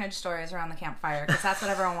telling carnage stories around the campfire because that's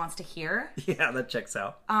what everyone wants to hear. Yeah, that checks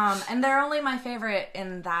out. And they're only my favorite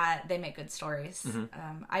in that they make good stories.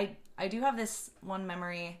 Mm-hmm. I do have this one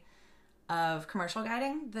memory of commercial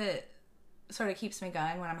guiding that sort of keeps me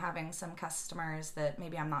going when I'm having some customers that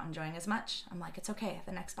maybe I'm not enjoying as much. I'm like, it's okay.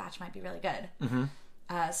 The next batch might be really good.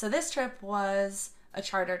 Mm-hmm. So this trip was a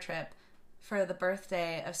charter trip for the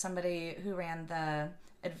birthday of somebody who ran the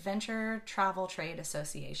Adventure Travel Trade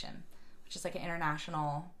Association, which is like an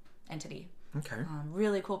international entity. Okay.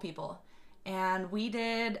 Really cool people. And we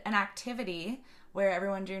did an activity where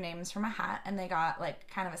everyone drew names from a hat and they got like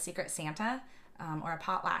kind of a secret Santa, or a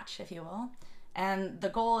potlatch, if you will. And the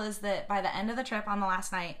goal is that by the end of the trip on the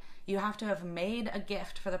last night, you have to have made a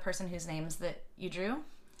gift for the person whose names that you drew.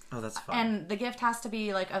 Oh, that's fun. And the gift has to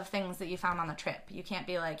be like of things that you found on the trip. You can't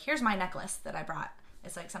be like, here's my necklace that I brought.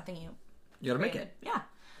 It's like something you gotta created. make it. Yeah.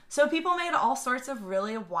 So people made all sorts of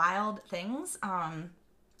really wild things.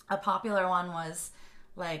 A popular one was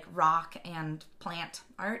like rock and plant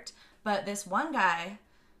art. But this one guy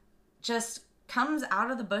just comes out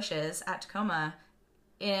of the bushes at Tacoma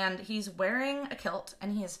and he's wearing a kilt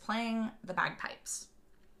and he is playing the bagpipes.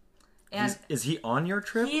 And is he on your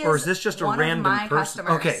trip, or is this just a random person?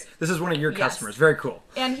 Customers. Okay, this is one of your customers. Very cool.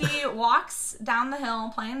 And he walks down the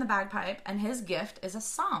hill playing the bagpipe, and his gift is a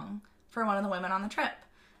song for one of the women on the trip.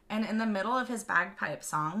 And in the middle of his bagpipe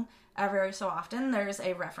song, every so often, there's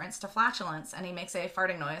a reference to flatulence, and he makes a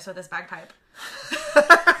farting noise with his bagpipe.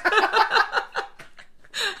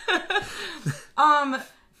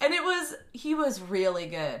 And he was really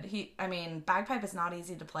good. Bagpipe is not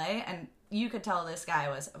easy to play, and you could tell this guy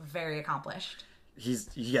was very accomplished.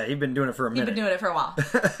 He'd been doing it for a minute. He'd been doing it for a while.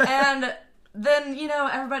 And then,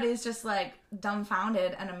 everybody's just like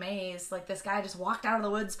dumbfounded and amazed. Like, this guy just walked out of the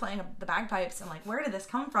woods playing the bagpipes, and like, where did this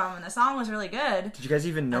come from? And the song was really good. Did you guys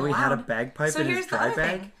even know he had a bagpipe in his dry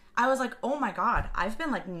bag? Thing. I was like, oh my God, I've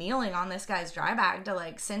been like kneeling on this guy's dry bag to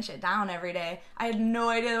like cinch it down every day. I had no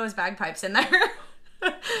idea there was bagpipes in there.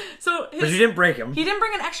 But you didn't break him. He didn't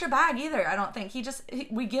bring an extra bag either, I don't think.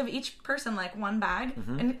 We give each person like one bag,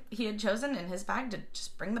 and he had chosen in his bag to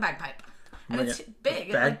just bring the bagpipe. And it's big.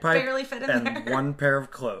 It like barely fit in there. And one pair of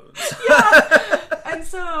clothes. Yeah. And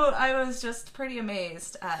so I was just pretty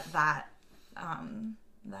amazed at that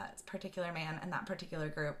particular man and that particular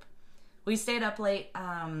group. We stayed up late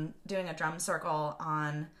doing a drum circle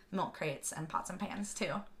on milk crates and pots and pans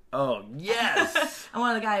too. Oh, yes. And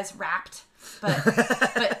one of the guys rapped,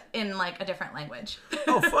 but in like a different language.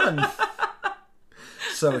 Oh, fun.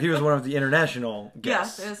 So he was one of the international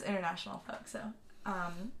guests. Yes, it was international folks. So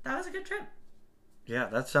that was a good trip. Yeah,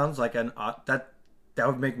 that sounds like that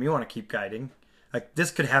would make me want to keep guiding. Like,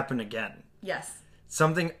 this could happen again. Yes.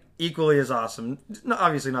 Something equally as awesome.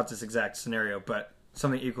 Obviously not this exact scenario, but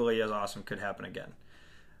something equally as awesome could happen again.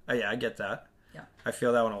 Yeah, I get that. Yeah. I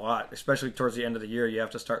feel that one a lot, especially towards the end of the year. You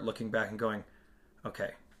have to start looking back and going,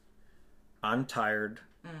 okay, I'm tired.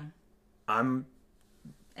 I'm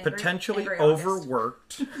potentially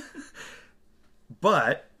overworked.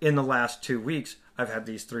 But in the last 2 weeks, I've had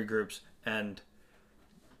these 3 groups, and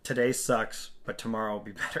today sucks, but tomorrow will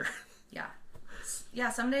be better. Yeah.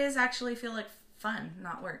 Yeah, some days actually feel like fun,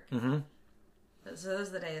 not work. Mm-hmm. Those are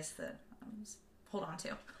the days that hold on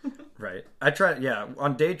to. Right. I try,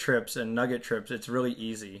 on day trips and nugget trips, it's really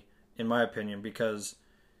easy, in my opinion, because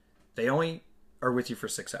they only are with you for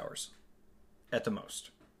 6 hours at the most.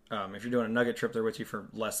 If you're doing a nugget trip, they're with you for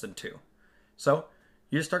less than 2. So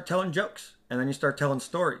you just start telling jokes, and then you start telling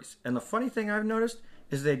stories. And the funny thing I've noticed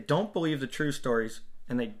is they don't believe the true stories,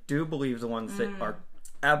 and they do believe the ones that are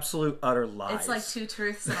absolute utter lies. It's like 2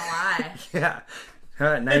 truths and a lie. Yeah.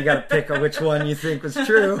 Now you got to pick which one you think was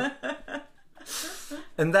true.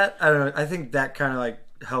 And that, I don't know, I think that kind of like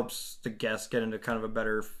helps the guests get into kind of a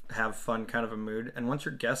better, have fun kind of a mood. And once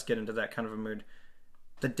your guests get into that kind of a mood,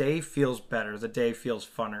 the day feels better. The day feels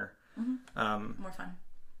funner. Mm-hmm. More fun.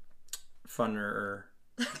 Funner.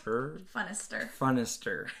 Funnister.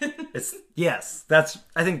 Funnister.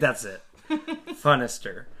 I think that's it.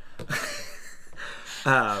 Funnister.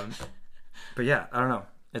 But yeah, I don't know.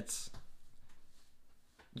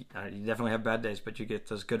 You definitely have bad days, but you get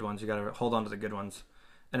those good ones. You got to hold on to the good ones.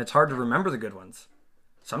 And it's hard to remember the good ones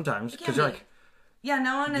sometimes because you're like, yeah,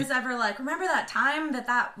 no one is ever like, remember that time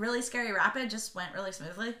that really scary rapid just went really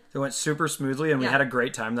smoothly? It went super smoothly and we had a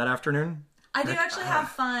great time that afternoon. I do actually have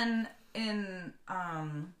fun in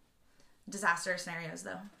disaster scenarios,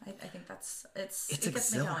 though. I think it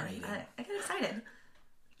gets me going. I get excited.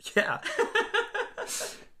 Yeah.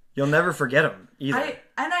 You'll never forget them either.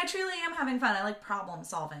 I truly am having fun. I like problem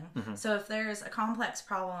solving. Mm-hmm. So if there's a complex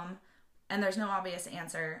problem and there's no obvious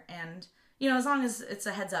answer, and as long as it's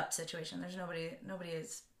a heads up situation, there's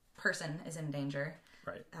nobody's person is in danger.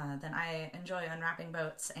 Right. Then I enjoy unwrapping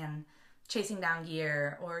boats and chasing down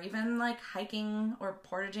gear, or even like hiking or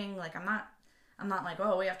portaging. Like I'm not like,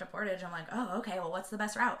 oh, we have to portage. I'm like, oh, okay. Well, what's the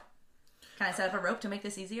best route? Can I set up a rope to make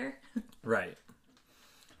this easier? Right.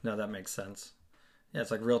 No, that makes sense. Yeah, it's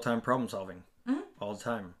like real-time problem solving all the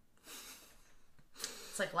time.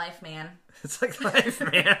 It's like life, man. It's like life,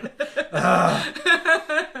 man.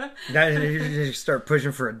 Now you start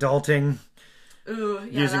pushing for adulting. Ooh,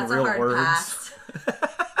 yeah, using that's real a hard words. pass.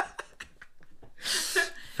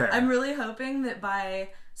 I'm really hoping that by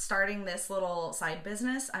starting this little side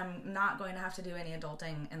business, I'm not going to have to do any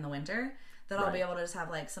adulting in the winter. That I'll be able to just have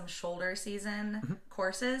like some shoulder season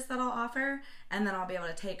courses that I'll offer, and then I'll be able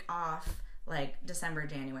to take off like December,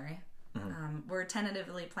 January. Mm-hmm. We're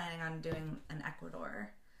tentatively planning on doing an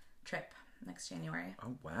Ecuador trip next January.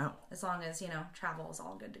 Oh, wow. As long as, travel is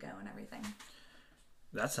all good to go and everything.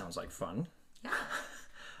 That sounds like fun.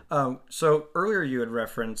 Yeah. So earlier you had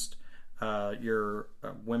referenced your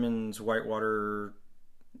women's whitewater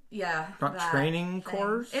training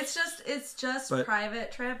course? It's just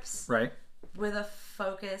private trips. Right. With a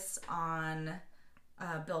focus on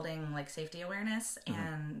building like safety awareness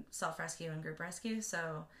and self-rescue and group rescue.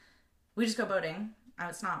 So we just go boating.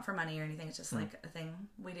 It's not for money or anything. It's just like a thing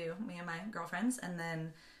we do, me and my girlfriends. And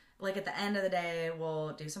then like at the end of the day,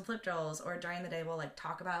 we'll do some flip drills, or during the day, we'll like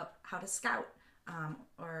talk about how to scout.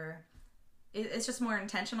 Or it's just more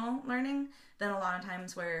intentional learning than a lot of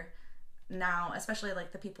times where now, especially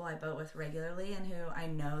like the people I boat with regularly and who I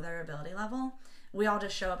know their ability level, we all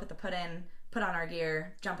just show up at the put on our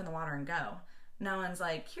gear, jump in the water and go. No one's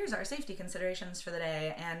like, here's our safety considerations for the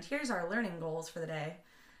day, and here's our learning goals for the day.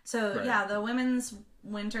 So yeah, the women's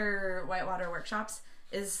winter whitewater workshops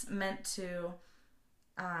is meant to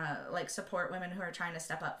like support women who are trying to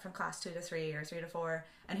step up from class 2 to 3 or 3 to 4,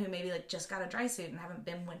 and who maybe like just got a dry suit and haven't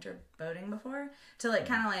been winter boating before, to like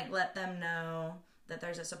kind of like let them know that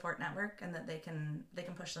there's a support network and that they can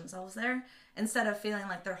push themselves there, instead of feeling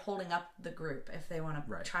like they're holding up the group if they want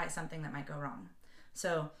to try something that might go wrong.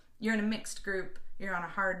 So you're in a mixed group, you're on a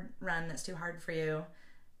hard run that's too hard for you,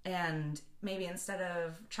 and maybe instead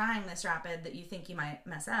of trying this rapid that you think you might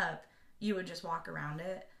mess up, you would just walk around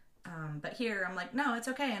it. But here I'm like, no, it's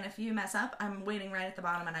okay, and if you mess up, I'm waiting right at the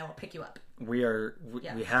bottom and I will pick you up. We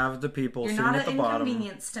have the people You're sitting at the bottom. You're not an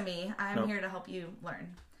inconvenience to me. I'm here to help you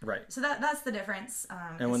learn. Right. So that's the difference.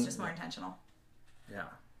 It's just more intentional. Yeah.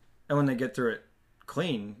 And when they get through it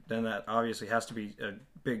clean, then that obviously has to be a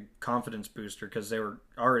big confidence booster, because they were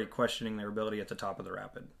already questioning their ability at the top of the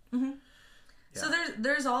rapid. Mm-hmm. Yeah. So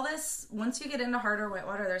there's all this, once you get into harder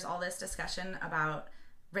whitewater, there's all this discussion about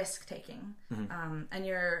risk taking, and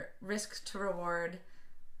your risk to reward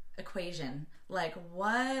equation. Like,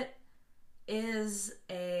 what is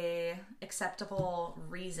a acceptable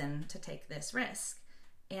reason to take this risk?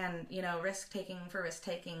 And, risk taking for risk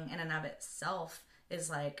taking in and of itself is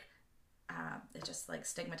like, it just like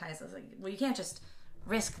stigmatizes. Like, well, you can't just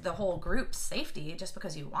risk the whole group's safety just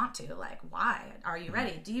because you want to. Like, why? Are you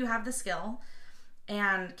ready? Do you have the skill?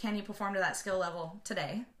 And can you perform to that skill level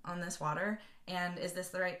today on this water? And is this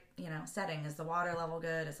the right, setting? Is the water level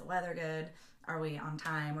good? Is the weather good? Are we on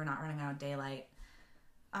time? We're not running out of daylight.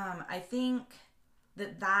 I think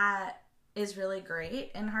that is really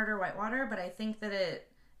great in harder whitewater, but I think that it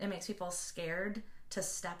makes people scared to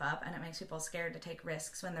step up, and it makes people scared to take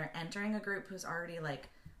risks when they're entering a group who's already like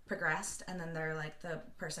progressed, and then they're like the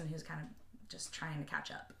person who's kind of just trying to catch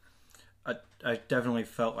up. I definitely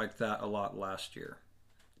felt like that a lot last year.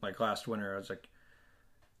 Like last winter, I was like,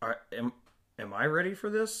 am I ready for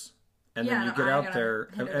this? And then you get out there,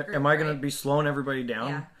 am I going to be slowing everybody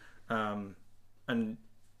down? Yeah. And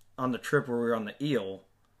on the trip where we were on the eel,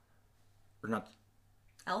 or not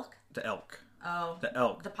elk? The elk. Oh, the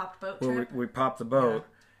elk. The popped boat where trip? we popped the boat.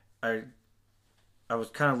 Yeah. I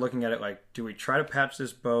was kind of looking at it like, do we try to patch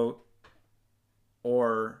this boat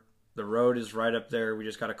or the road is right up there. We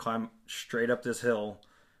just got to climb straight up this hill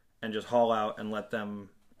and just haul out and let them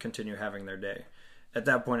continue having their day. At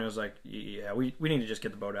that point, it was like, yeah, we need to just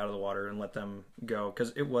get the boat out of the water and let them go,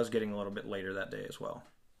 because it was getting a little bit later that day as well.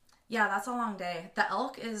 Yeah, that's a long day. The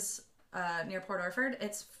Elk is near Port Orford.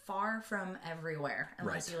 It's far from everywhere,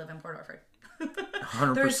 unless you live in Port Orford.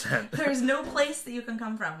 100%. There's no place that you can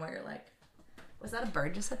come from where you're like, was that a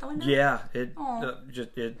bird just hit the window? Yeah, it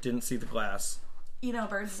didn't see the glass. You know,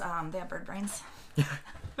 birds, they have bird brains. Yeah.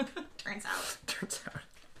 Turns out. Turns out.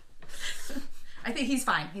 I think he's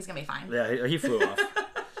fine. He's going to be fine. Yeah, he flew off.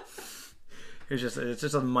 It's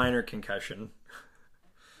just a minor concussion.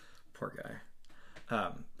 Poor guy.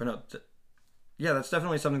 But no, that's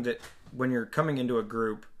definitely something that when you're coming into a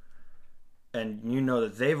group and you know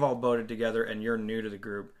that they've all boated together and you're new to the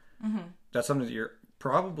group, that's something that you're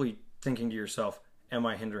probably thinking to yourself, am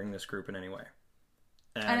I hindering this group in any way?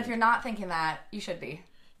 And if you're not thinking that, you should be.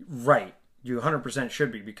 Right. You 100%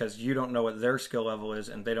 should be, because you don't know what their skill level is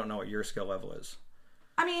and they don't know what your skill level is.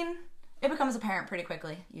 I mean, it becomes apparent pretty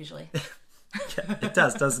quickly, usually. Yeah, it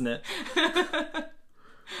does, doesn't it?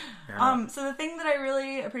 So the thing that I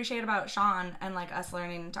really appreciate about Sean and like us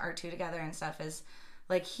learning to R2 together and stuff is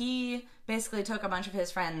like he basically took a bunch of his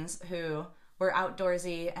friends who were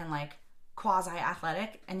outdoorsy and like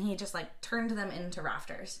quasi-athletic, and he just like turned them into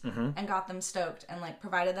rafters and got them stoked and like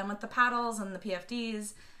provided them with the paddles and the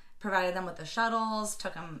PFDs, provided them with the shuttles,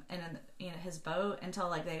 took them in his boat until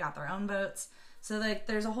like they got their own boats. So like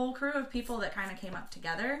there's a whole crew of people that kind of came up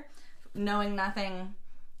together knowing nothing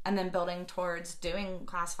and then building towards doing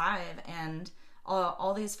class 5, and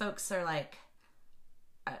all these folks are like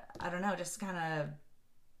I don't know, just kind of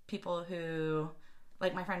people who,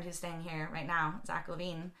 like my friend who's staying here right now, Zach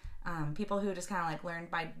Levine, people who just kind of like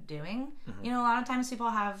learned by doing. You know, a lot of times people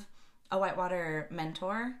have a whitewater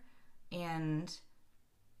mentor, and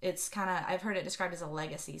it's kind of, I've heard it described as a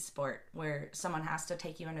legacy sport where someone has to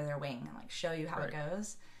take you under their wing and like show you how it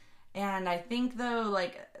goes. And I think though,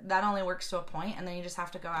 like that only works to a point, and then you just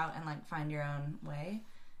have to go out and like find your own way.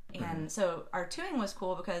 And so R2ing was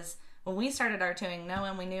cool because when we started R2ing, no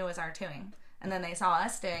one we knew was R2ing. And then they saw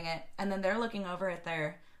us doing it, and then they're looking over at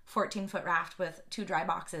their 14-foot raft with 2 dry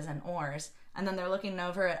boxes and oars, and then they're looking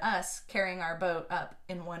over at us carrying our boat up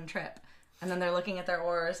in one trip. And then they're looking at their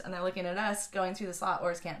oars, and they're looking at us going through the slot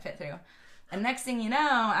oars can't fit through. And next thing you know,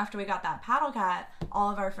 after we got that paddle cat,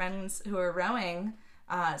 all of our friends who were rowing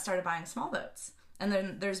started buying small boats. And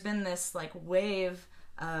then there's been this like wave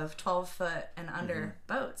of 12-foot and under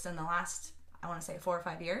boats in the last, I want to say 4 or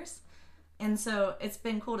 5 years. And so it's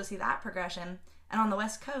been cool to see that progression. And on the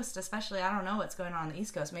West Coast especially, I don't know what's going on the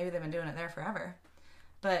East Coast. Maybe they've been doing it there forever.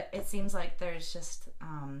 But it seems like there's just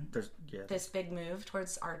this big move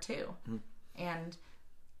towards R2. And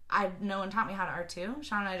no one taught me how to R2.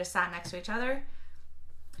 Sean and I just sat next to each other,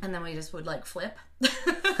 and then we just would like flip.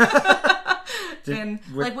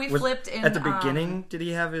 We flipped in... At the beginning, did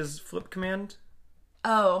he have his flip command?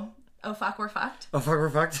 Oh fuck, we're fucked. Oh fuck, we're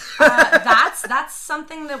fucked. That's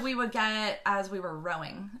something that we would get as we were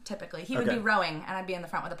rowing. Typically, he would be rowing, and I'd be in the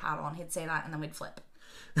front with a paddle, and he'd say that, and then we'd flip.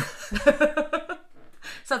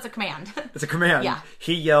 So it's a command. It's a command. Yeah.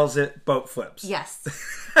 He yells it, boat flips. Yes.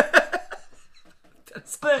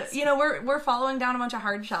 But you know, we're following down a bunch of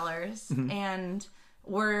hard shellers, and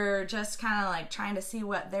we're just kind of like trying to see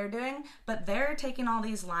what they're doing. But they're taking all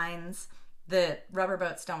these lines that rubber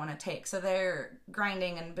boats don't want to take. So they're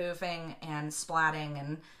grinding and boofing and splatting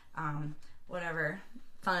and whatever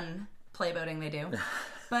fun play boating they do.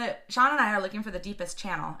 But Sean and I are looking for the deepest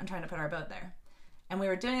channel and trying to put our boat there. And we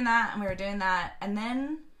were doing that, and we were doing that. And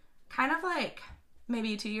then kind of like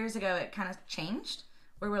maybe 2 years ago, it kind of changed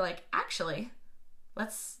where we're like, actually,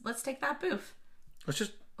 let's take that boof. Let's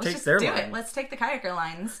just their do line. it. Let's take the kayaker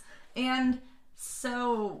lines. And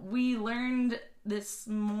so we learned this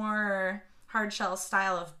more hard shell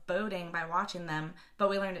style of boating by watching them, but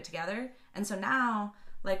we learned it together. And so now,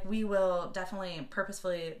 like, we will definitely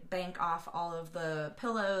purposefully bank off all of the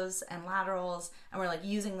pillows and laterals, and we're like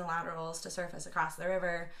using the laterals to surface across the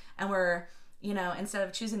river. And we're, you know, instead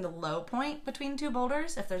of choosing the low point between 2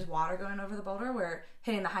 boulders, if there's water going over the boulder, we're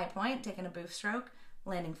hitting the high point, taking a boof stroke,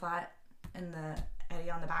 landing flat in the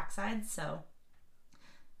eddy on the backside. So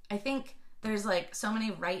I think there's like so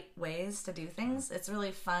many right ways to do things. It's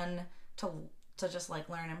really fun to just like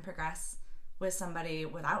learn and progress with somebody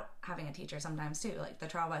without having a teacher sometimes too, like the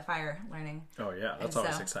trial by fire learning. Oh yeah, that's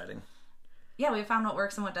always exciting. Yeah, we found what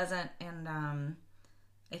works and what doesn't, and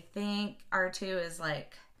I think R2 is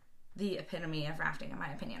like the epitome of rafting in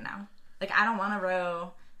my opinion now. Like, I don't want to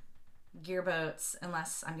row gear boats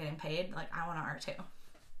unless I'm getting paid. Like, I want to R2.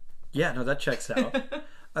 Yeah, no, that checks out.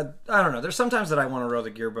 I don't know. There's sometimes that I want to row the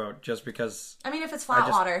gear boat just because... I mean, if it's flat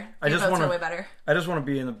water, gear boats are way better. I just want to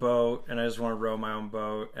be in the boat, and I just want to row my own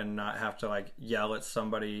boat and not have to, like, yell at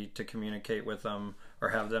somebody to communicate with them or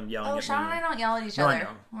have them yelling at me. Sean and I don't yell at each other.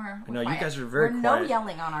 I know. You guys are very quiet. No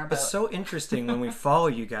yelling on our boat. It's so interesting when we follow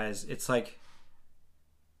you guys. It's like...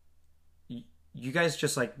 You guys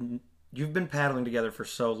just, like... You've been paddling together for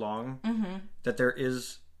so long that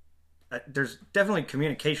there's definitely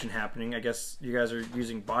communication happening. I guess you guys are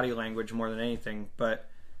using body language more than anything, but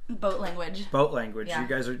boat language. Yeah.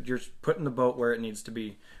 You're putting the boat where it needs to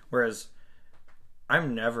be. Whereas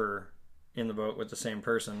I'm never in the boat with the same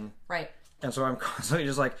person. Right. And so I'm constantly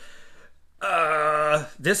just like,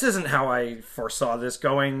 this isn't how I foresaw this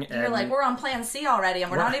going. You're like, we're on plan C already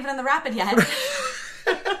and we're not even in the rapid yet.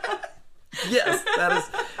 Yes, that has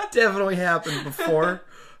definitely happened before.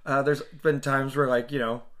 There's been times where, like,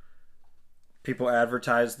 people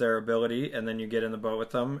advertise their ability and then you get in the boat with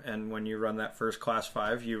them, and when you run that first class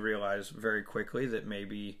 5, you realize very quickly that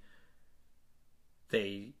maybe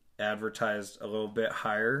they advertised a little bit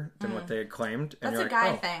higher than what they had claimed. And that's a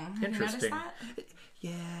guy thing. Interesting. Have you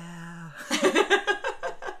noticed that? Yeah.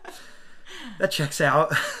 That checks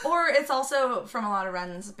out. Or it's also from a lot of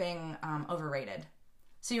runs being overrated.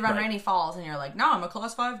 So you run Rainy Falls and you're like, no, I'm a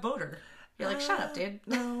class 5 boater. You're like, shut up, dude.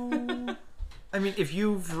 No. I mean, if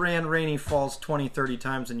you've ran Rainy Falls 20, 30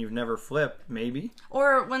 times and you've never flipped, maybe.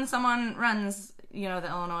 Or when someone runs, the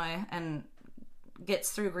Illinois and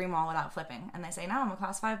gets through Greenwall without flipping and they say, no, I'm a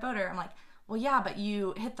class 5 boater. I'm like, well, yeah, but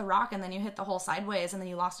you hit the rock and then you hit the hole sideways and then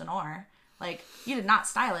you lost an oar. Like, you did not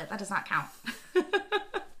style it. That does not count.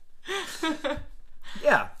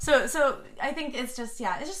 Yeah. So I think it's just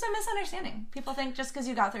a misunderstanding. People think just because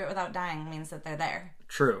you got through it without dying means that they're there.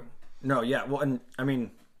 True. No, yeah. Well, and I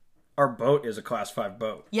mean, our boat is a class 5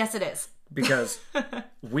 boat. Yes, it is. Because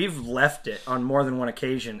we've left it on more than one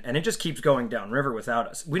occasion, and it just keeps going downriver without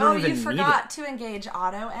us. We don't even need it. Oh, you forgot to engage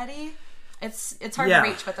auto, Eddie? It's hard to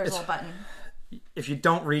reach, but there's a little button. If you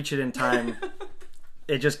don't reach it in time,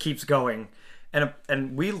 it just keeps going.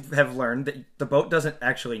 And we have learned that the boat doesn't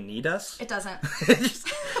actually need us. It doesn't.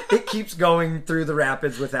 It keeps going through the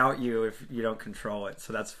rapids without you if you don't control it.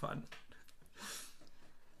 So that's fun.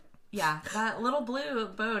 Yeah, that little blue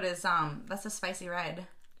boat is that's a spicy ride.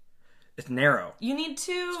 It's narrow.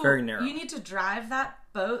 It's very narrow. You need to drive that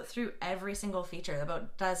boat through every single feature. The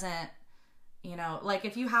boat doesn't, like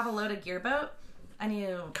if you have a loaded gear boat and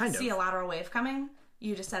you see a lateral wave coming,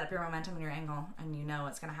 you just set up your momentum and your angle and you know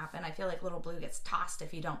what's going to happen. I feel like Little Blue gets tossed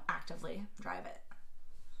if you don't actively drive it.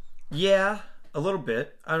 Yeah, a little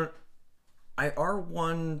bit. I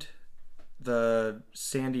R1'd the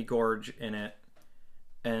Sandy Gorge in it,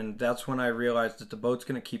 and that's when I realized that the boat's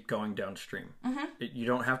going to keep going downstream. Mm-hmm. You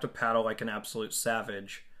don't have to paddle like an absolute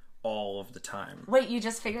savage all of the time. Wait, you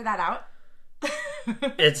just figured that out?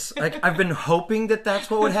 It's like I've been hoping that that's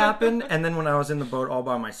what would happen, and then when I was in the boat all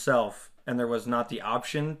by myself and there was not the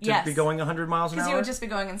option to be going 100 miles an hour. Because you would just be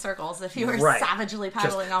going in circles if you were savagely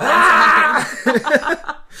paddling just,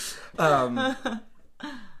 on one side.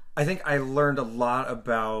 I think I learned a lot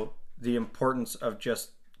about the importance of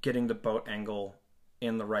just getting the boat angle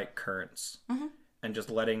in the right currents and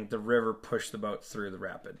just letting the river push the boat through the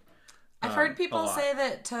rapid. I've heard people say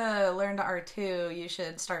that to learn to R2, you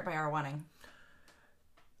should start by R1ing.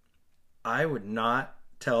 I would not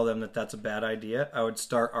tell them that that's a bad idea. I would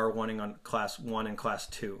start R1ing on class 1 and class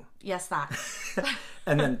 2. Yes, that.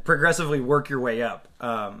 And then progressively work your way up.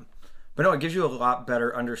 But no, it gives you a lot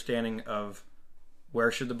better understanding of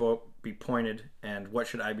where should the boat be pointed and what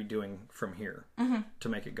should I be doing from here to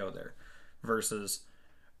make it go there. Versus,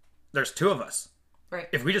 there's 2 of us. Right.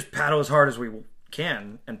 If we just paddle as hard as we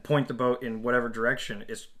can and point the boat in whatever direction,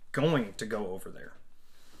 it's going to go over there.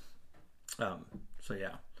 So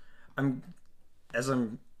yeah. As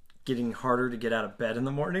I'm getting harder to get out of bed in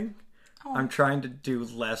the morning, I'm trying to do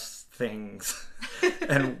less things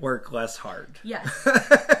and work less hard. Yes.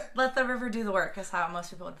 Let the river do the work is how most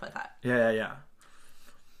people would put that. Yeah.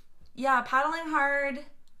 Yeah, paddling hard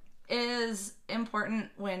is important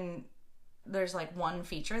when there's like one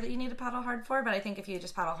feature that you need to paddle hard for, but I think if you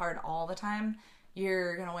just paddle hard all the time,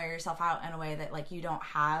 you're going to wear yourself out in a way that like you don't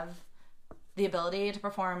have the ability to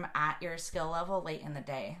perform at your skill level late in the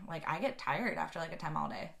day. Like, I get tired after like a 10-mile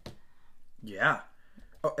day. Yeah.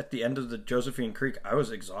 Oh, at the end of the Josephine Creek, I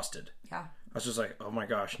was exhausted. Yeah. I was just like, oh my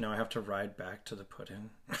gosh, now I have to ride back to the put-in.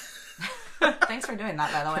 Thanks for doing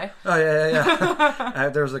that, by the way. Oh, yeah.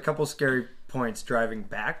 There was a couple scary points driving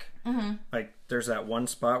back. Mm-hmm. Like, there's that one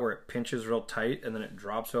spot where it pinches real tight and then it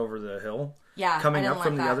drops over the hill. Yeah, coming up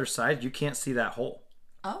from the other side, you can't see that hole.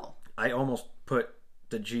 Oh. I almost put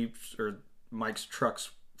the Jeep's or Mike's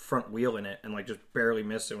truck's front wheel in it and like just barely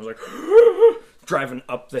missed it. It was like driving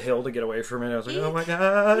up the hill to get away from it. I was like, oh my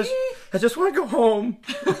gosh, I just want to go home.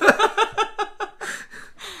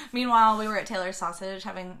 Meanwhile, we were at Taylor's Sausage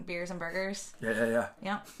having beers and burgers. Yeah.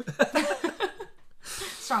 Yep.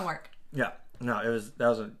 Strong work. Yeah. No, that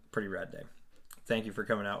was a pretty rad day. Thank you for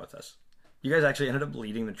coming out with us. You guys actually ended up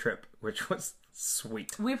leading the trip, which was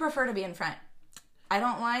sweet. We prefer to be in front.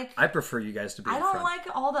 I prefer you guys to be in front. I don't like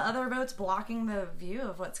all the other boats blocking the view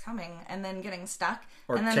of what's coming and then getting stuck.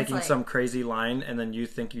 Or and then taking some crazy line and then you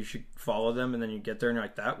think you should follow them and then you get there and you're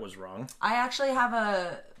like, that was wrong. I actually have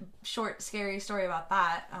a short, scary story about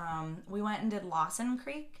that. We went and did Lawson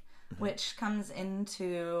Creek, which comes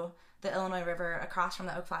into the Illinois River across from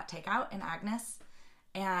the Oak Flat Takeout in Agnes.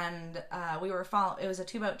 And we were it was a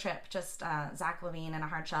 2-boat trip, just Zach Levine in a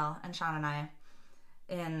hard shell and Sean and I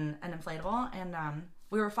in an inflatable, and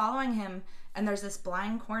we were following him, and there's this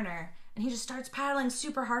blind corner, and he just starts paddling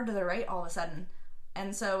super hard to the right all of a sudden,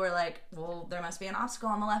 and so we're like, well, there must be an obstacle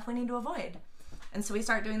on the left we need to avoid, and so we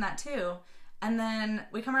start doing that too, and then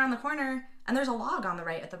we come around the corner, and there's a log on the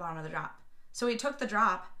right at the bottom of the drop, so we took the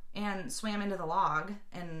drop and swam into the log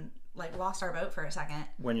and like lost our boat for a second.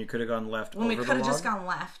 When you could have gone left when over we the could have log? just gone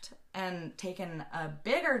left and taken a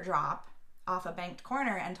bigger drop off a banked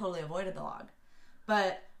corner and totally avoided the log.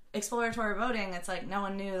 But exploratory boating, it's like no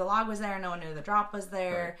one knew the log was there, no one knew the drop was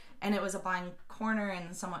there, right. And it was a blind corner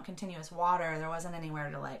in somewhat continuous water. There wasn't anywhere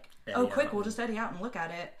to like, quick, we'll just eddy out and look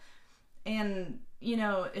at it. And, you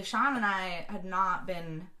know, if Sean and I had not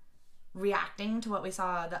been reacting to what we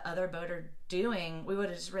saw the other boater doing, we would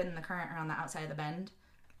have just ridden the current around the outside of the bend.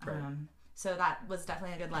 Right. So that was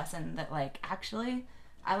definitely a good lesson that, like, actually,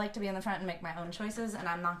 I like to be in the front and make my own choices, and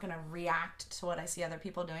I'm not going to react to what I see other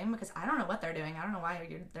people doing because I don't know what they're doing. I don't know why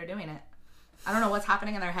they're doing it. I don't know what's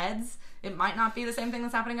happening in their heads. It might not be the same thing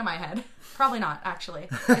that's happening in my head. Probably not, actually.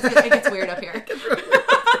 It gets weird up here.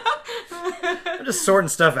 I'm just sorting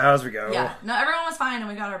stuff out as we go. Yeah. No, everyone was fine, and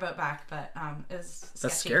we got our boat back, but it was sketchy.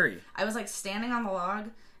 That's scary. I was, like, standing on the log,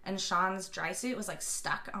 and Sean's dry suit was, like,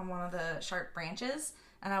 stuck on one of the sharp branches.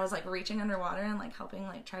 And I was, like, reaching underwater and, like, helping,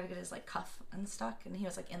 like, try to get his, like, cuff unstuck. And he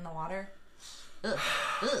was, like, in the water. Ugh.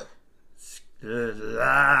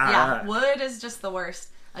 Yeah, wood is just the worst.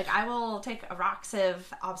 Like, I will take a rock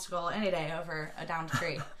sieve obstacle any day over a downed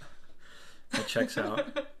tree. That checks out.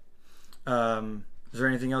 Is there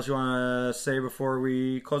anything else you want to say before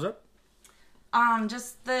we close up?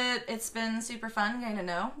 Just that it's been super fun getting to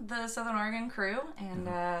know the Southern Oregon crew. And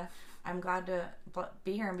I'm glad to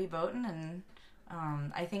be here and be boating, and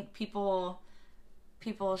I think people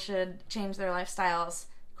should change their lifestyles,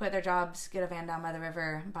 quit their jobs, get a van down by the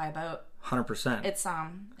river, buy a boat. 100%. It's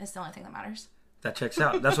the only thing that matters. That checks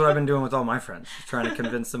out. That's what I've been doing with all my friends, just trying to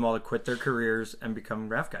convince them all to quit their careers and become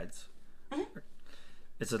raft guides. Mm-hmm.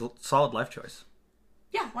 It's a solid life choice.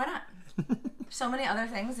 Yeah, why not? So many other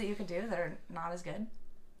things that you could do that are not as good.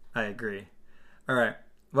 I agree. All right.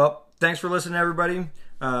 Well, thanks for listening, everybody.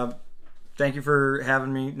 Thank you for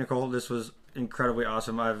having me, Nicole. This was incredibly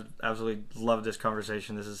awesome. I've absolutely loved this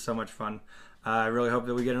conversation. This is so much fun. I really hope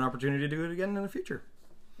that we get an opportunity to do it again in the future.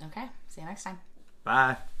 Okay. See you next time.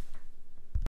 Bye.